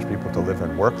we encourage people to live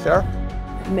and work there.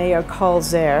 Mayor Carl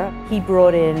Zare, he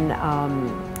brought in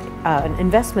an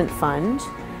investment fund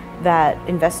that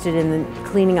invested in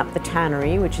cleaning up the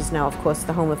tannery, which is now, of course,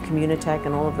 the home of Communitech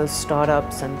and all of those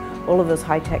startups and all of those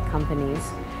high-tech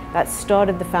companies. That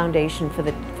started the foundation for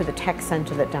the tech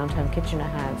center that downtown Kitchener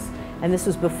has. And this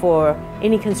was before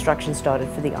any construction started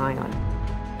for the Ion.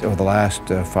 Over the last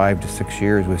 5 to 6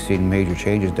 years, we've seen major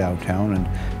changes downtown,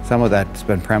 and some of that's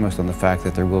been premised on the fact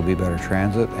that there will be better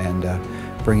transit and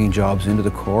bringing jobs into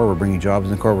the core. We're bringing jobs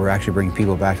in the core. We're actually bringing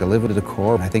people back to live into the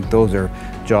core. I think those are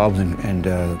jobs and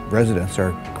residents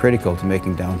are critical to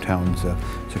making downtowns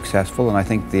successful, and I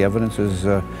think the evidence is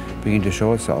beginning to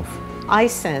show itself. I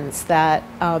sense that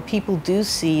people do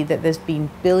see that there's been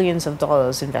billions of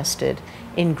dollars invested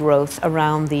in growth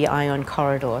around the Ion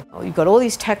corridor. You've got all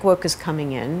these tech workers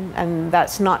coming in, and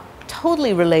that's not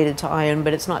totally related to Ion,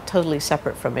 but it's not totally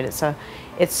separate from it.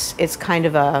 It's kind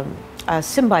of a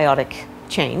symbiotic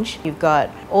change. You've got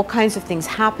all kinds of things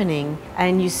happening,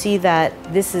 and you see that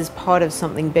this is part of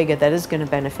something bigger that is going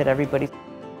to benefit everybody.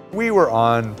 We were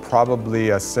on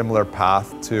probably a similar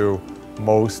path to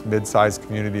most mid-sized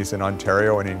communities in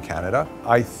Ontario and in Canada.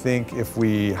 I think if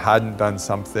we hadn't done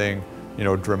something, you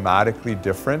know, dramatically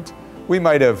different, we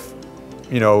might have,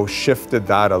 you know, shifted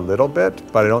that a little bit,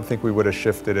 but I don't think we would have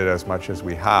shifted it as much as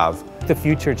we have. The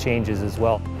future changes as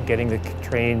well. Getting the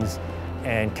trains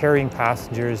and carrying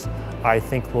passengers, I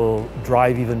think, will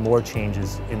drive even more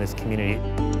changes in this community.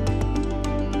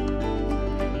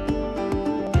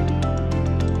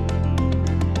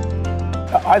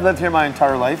 I've lived here my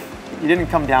entire life. You didn't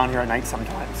come down here at night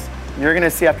sometimes. You're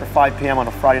gonna see after 5 p.m. on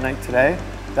a Friday night today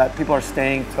that people are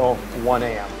staying till 1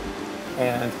 a.m.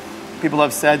 And people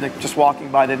have said that just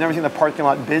walking by, they've never seen the parking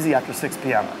lot busy after 6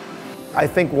 p.m. I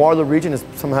think Waterloo Region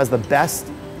has the best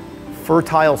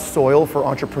fertile soil for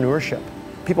entrepreneurship.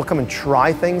 People come and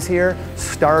try things here,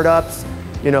 startups,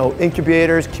 you know,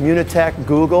 incubators, Communitech,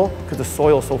 Google, because the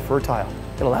soil is so fertile.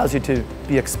 It allows you to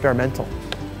be experimental,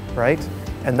 right?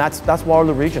 And that's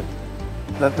Waterloo Region.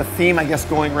 the theme, I guess,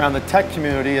 going around the tech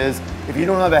community is if you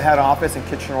don't have a head office in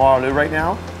Kitchener-Waterloo right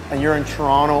now, and you're in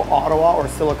Toronto, Ottawa, or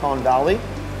Silicon Valley,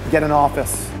 get an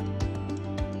office.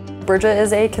 Bridget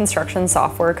is a construction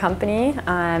software company,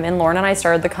 and Lauren and I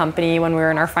started the company when we were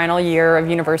in our final year of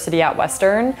university at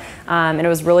Western, and it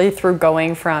was really through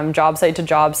going from job site to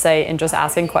job site and just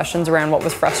asking questions around what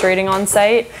was frustrating on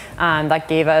site that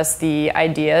gave us the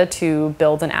idea to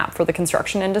build an app for the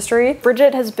construction industry.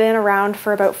 Bridget has been around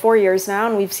for about 4 years now,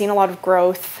 and we've seen a lot of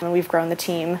growth, and we've grown the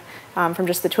team from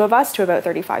just the two of us to about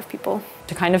 35 people.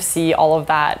 To kind of see all of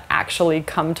that actually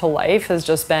come to life has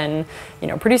just been, you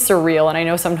know, pretty surreal. And I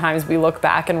know sometimes we look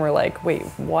back and we're like, wait,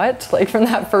 what? Like from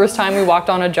that first time we walked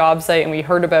on a job site and we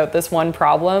heard about this one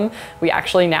problem, we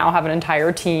actually now have an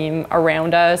entire team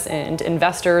around us and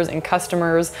investors and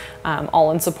customers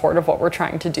all in support of what we're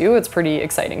trying to do. It's pretty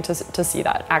exciting to see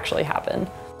that actually happen.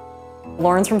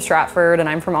 Lauren's from Stratford and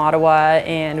I'm from Ottawa,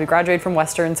 and we graduated from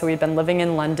Western, so we'd been living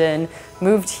in London,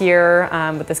 moved here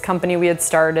with this company we had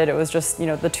started. It was just, you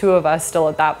know, the two of us still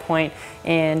at that point,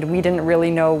 and we didn't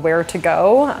really know where to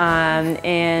go.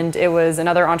 And it was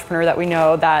another entrepreneur that we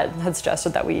know that had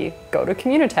suggested that we go to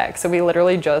Communitech. So we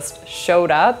literally just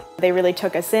showed up. They really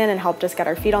took us in and helped us get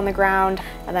our feet on the ground,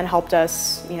 and then helped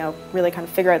us, you know, really kind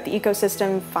of figure out the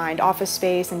ecosystem, find office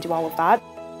space, and do all of that.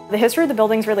 The history of the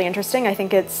building's really interesting. I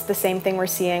think it's the same thing we're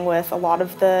seeing with a lot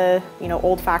of the, you know,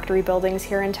 old factory buildings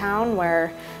here in town,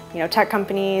 where, you know, tech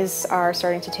companies are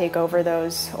starting to take over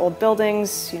those old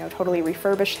buildings, you know, totally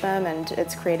refurbish them, and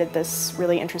it's created this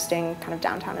really interesting kind of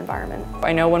downtown environment.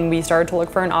 I know when we started to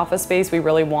look for an office space, we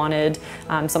really wanted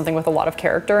something with a lot of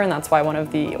character, and that's why one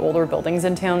of the older buildings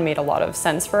in town made a lot of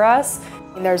sense for us.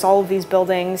 There's all of these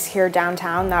buildings here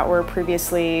downtown that were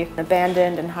previously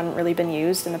abandoned and hadn't really been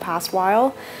used in the past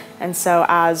while. And so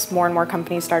as more and more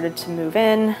companies started to move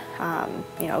in,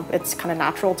 you know, it's kind of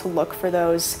natural to look for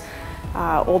those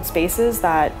old spaces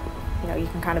that, you know, you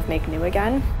can kind of make new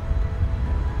again.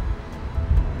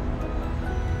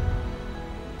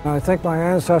 I think my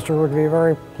ancestor would be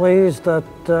very pleased that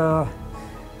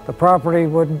the property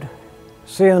would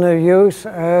see a new use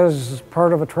as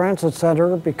part of a transit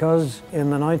center, because in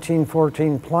the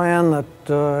 1914 plan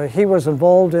that he was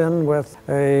involved in with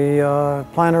a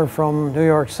planner from New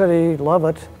York City,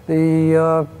 Lovett,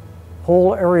 the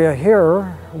whole area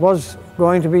here was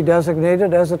going to be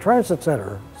designated as a transit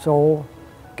center. So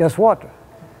guess what?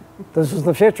 This is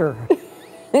the future.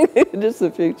 It is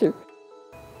the future.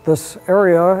 This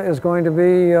area is going to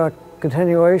be a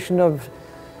continuation of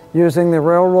using the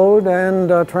railroad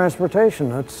and transportation.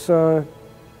 It's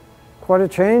quite a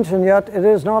change, and yet it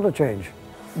is not a change.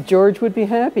 George would be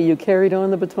happy you carried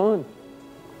on the baton.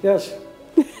 Yes.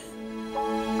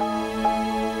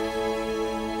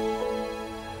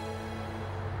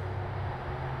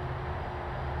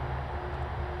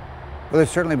 Well, there's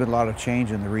certainly been a lot of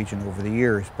change in the region over the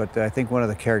years, but I think one of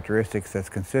the characteristics that's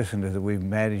consistent is that we've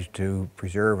managed to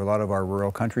preserve a lot of our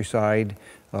rural countryside.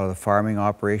 A lot of the farming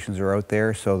operations are out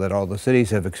there, so that all the cities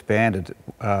have expanded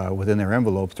within their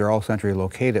envelopes. They're all centrally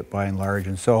located by and large,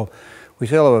 and so we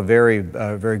still have a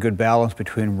very good balance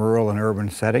between rural and urban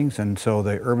settings, and so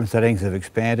the urban settings have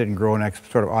expanded and grown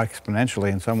sort of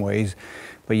exponentially in some ways,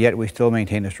 but yet we still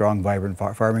maintain a strong, vibrant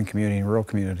farming community and rural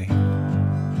community.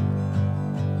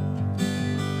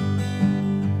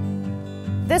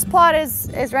 This plot is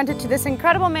rented to this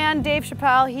incredible man, Dave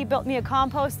Chappelle. He built me a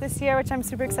compost this year, which I'm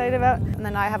super excited about. And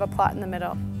then I have a plot in the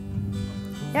middle.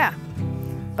 Yeah,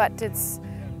 but it's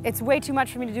way too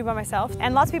much for me to do by myself.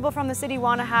 And lots of people from the city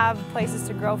want to have places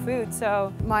to grow food,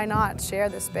 so why not share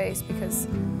this space? Because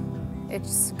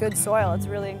it's good soil, it's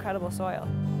really incredible soil.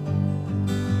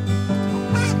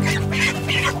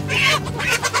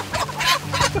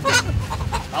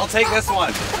 I'll take this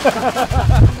one.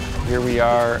 Here we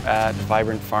are at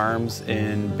Vibrant Farms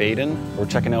in Baden. We're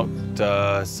checking out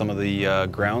some of the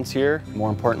grounds here. More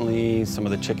importantly, some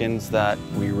of the chickens that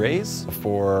we raise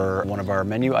for one of our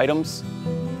menu items.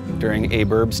 During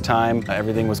Abe Herb's time,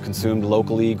 everything was consumed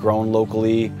locally, grown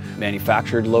locally,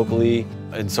 manufactured locally.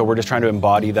 And so we're just trying to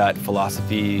embody that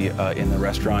philosophy in the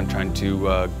restaurant, trying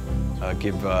to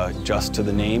give just to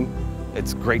the name.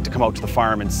 It's great to come out to the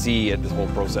farm and see this whole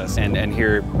process and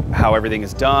hear how everything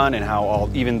is done and how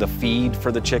even the feed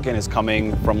for the chicken is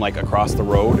coming from like across the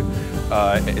road.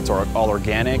 It's all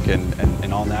organic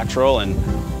and all natural and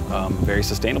very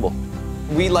sustainable.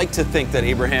 We like to think that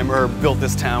Abraham built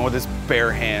this town with his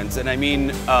bare hands, and I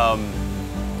mean,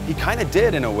 he kind of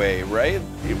did in a way, right?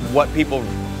 What people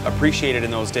appreciated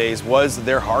in those days was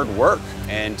their hard work,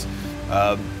 and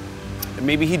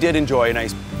maybe he did enjoy a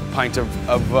nice pint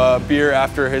of beer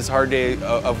after his hard day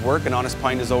of work. An honest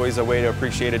pint is always a way to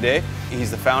appreciate a day.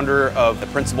 He's the founder of the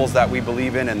principles that we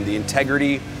believe in, and the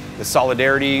integrity, the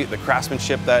solidarity, the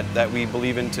craftsmanship that we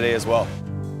believe in today as well.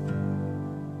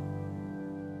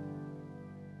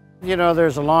 You know,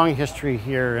 there's a long history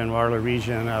here in Waterloo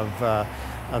Region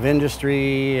of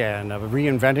industry and of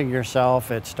reinventing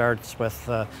yourself. It starts with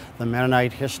the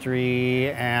Mennonite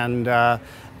history and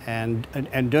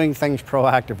doing things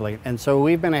proactively. And so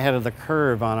we've been ahead of the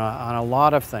curve on a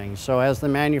lot of things. So as the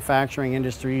manufacturing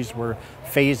industries were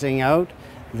phasing out,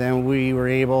 then we were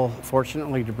able,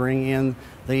 fortunately, to bring in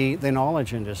the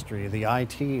knowledge industry, the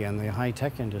IT and the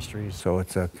high-tech industries. So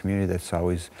it's a community that's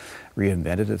always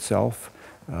reinvented itself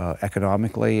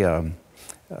economically.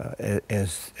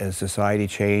 As society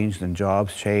changed and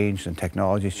jobs changed and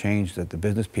technologies changed, that the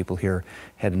business people here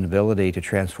had an ability to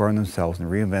transform themselves and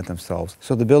reinvent themselves.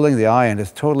 So the building of the Ion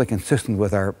is totally consistent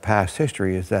with our past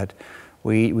history, is that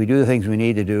we do the things we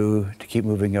need to do to keep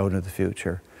moving out into the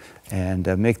future and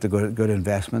make the good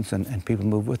investments, and people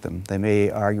move with them. They may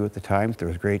argue at the time. There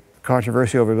was great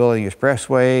controversy over building the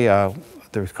expressway.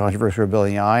 There was controversy over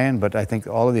building the Ion, but I think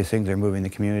all of these things are moving the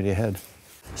community ahead.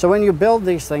 So when you build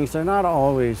these things, they're not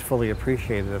always fully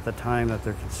appreciated at the time that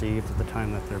they're conceived, at the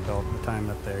time that they're built, at the time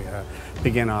that they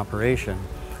begin operation.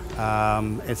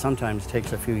 It sometimes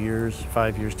takes a few years,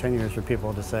 5 years, 10 years for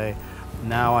people to say,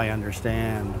 now I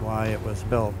understand why it was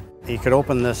built. You could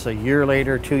open this a year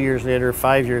later, 2 years later,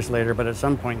 5 years later, but at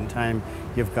some point in time,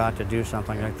 you've got to do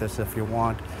something like this if you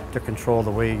want to control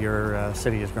the way your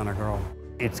city is going to grow.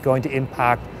 It's going to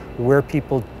impact where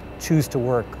people choose to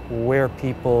work, where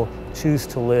people choose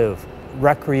to live,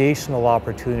 recreational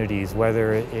opportunities,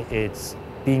 whether it's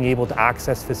being able to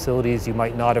access facilities you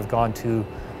might not have gone to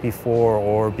before,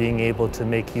 or being able to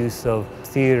make use of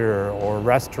theater or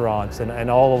restaurants and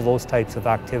all of those types of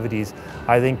activities.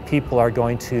 I think people are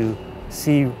going to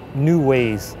see new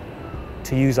ways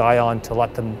to use Ion to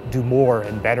let them do more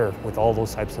and better with all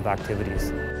those types of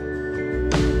activities.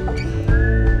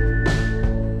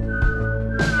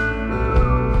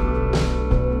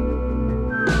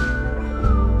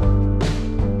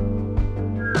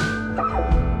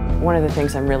 One of the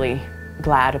things I'm really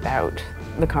glad about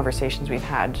the conversations we've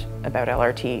had about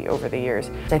LRT over the years,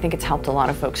 I think it's helped a lot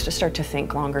of folks to start to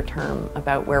think longer term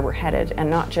about where we're headed, and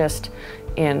not just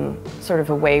in sort of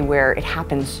a way where it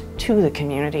happens to the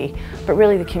community, but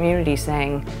really the community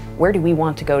saying, where do we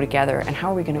want to go together and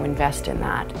how are we going to invest in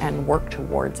that and work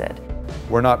towards it?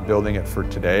 We're not building it for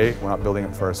today, we're not building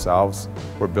it for ourselves,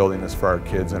 we're building this for our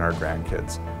kids and our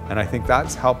grandkids. And I think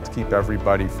that's helped keep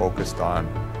everybody focused on,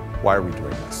 why are we doing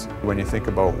this? When you think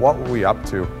about what were we up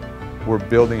to, we're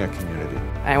building a community.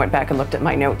 I went back and looked at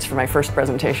my notes for my first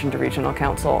presentation to Regional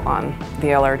Council on the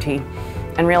LRT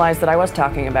and realized that I was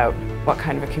talking about what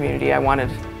kind of a community I wanted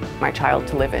my child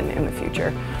to live in the future.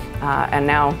 And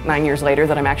now, 9 years later,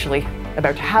 that I'm actually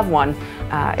about to have one,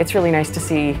 it's really nice to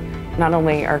see not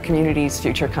only our community's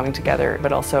future coming together,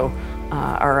 but also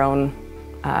our own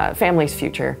family's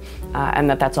future, and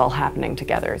that's all happening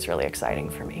together. It's really exciting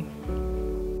for me.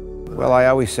 Well, I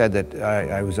always said that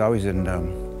I was always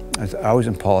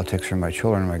in politics for my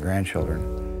children and my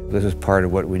grandchildren. This is part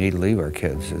of what we need to leave our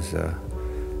kids, is a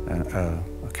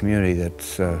community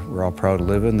that we're all proud to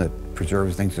live in, that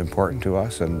preserves things that's important to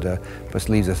us, and but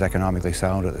leaves us economically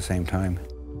sound at the same time.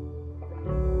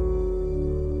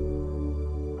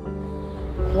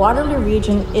 Waterloo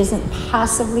Region isn't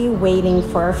passively waiting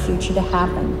for our future to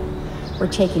happen. We're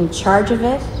taking charge of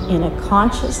it in a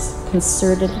conscious,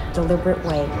 concerted, deliberate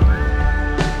way.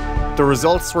 The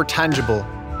results were tangible.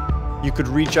 You could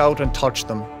reach out and touch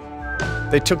them.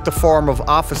 They took the form of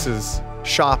offices,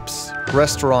 shops,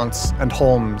 restaurants, and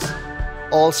homes,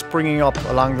 all springing up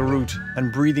along the route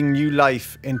and breathing new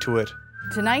life into it.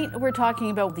 Tonight, we're talking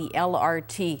about the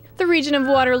LRT. The Region of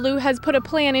Waterloo has put a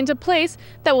plan into place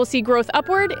that will see growth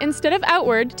upward instead of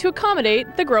outward to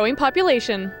accommodate the growing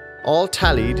population. All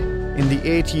tallied, in the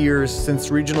 8 years since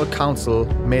Regional Council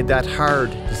made that hard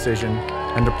decision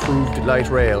and approved light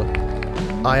rail,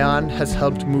 Ion has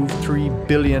helped move $3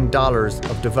 billion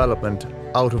of development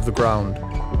out of the ground,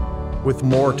 with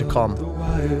more to come.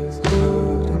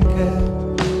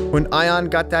 When Ion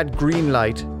got that green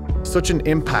light, such an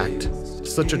impact,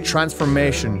 such a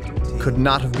transformation could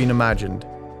not have been imagined.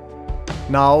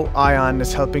 Now Ion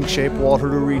is helping shape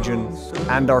Waterloo Region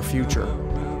and our future.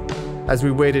 As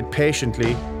we waited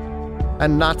patiently,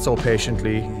 and not so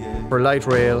patiently, for light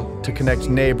rail to connect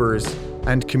neighbours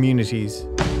and communities.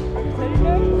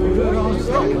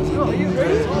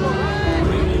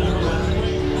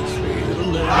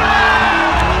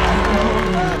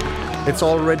 It's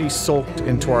already soaked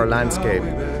into our landscape,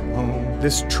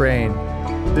 this train,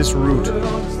 this route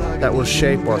that will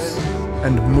shape us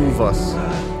and move us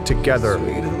together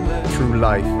through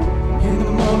life. In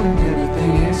the morning,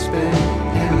 everything is spent.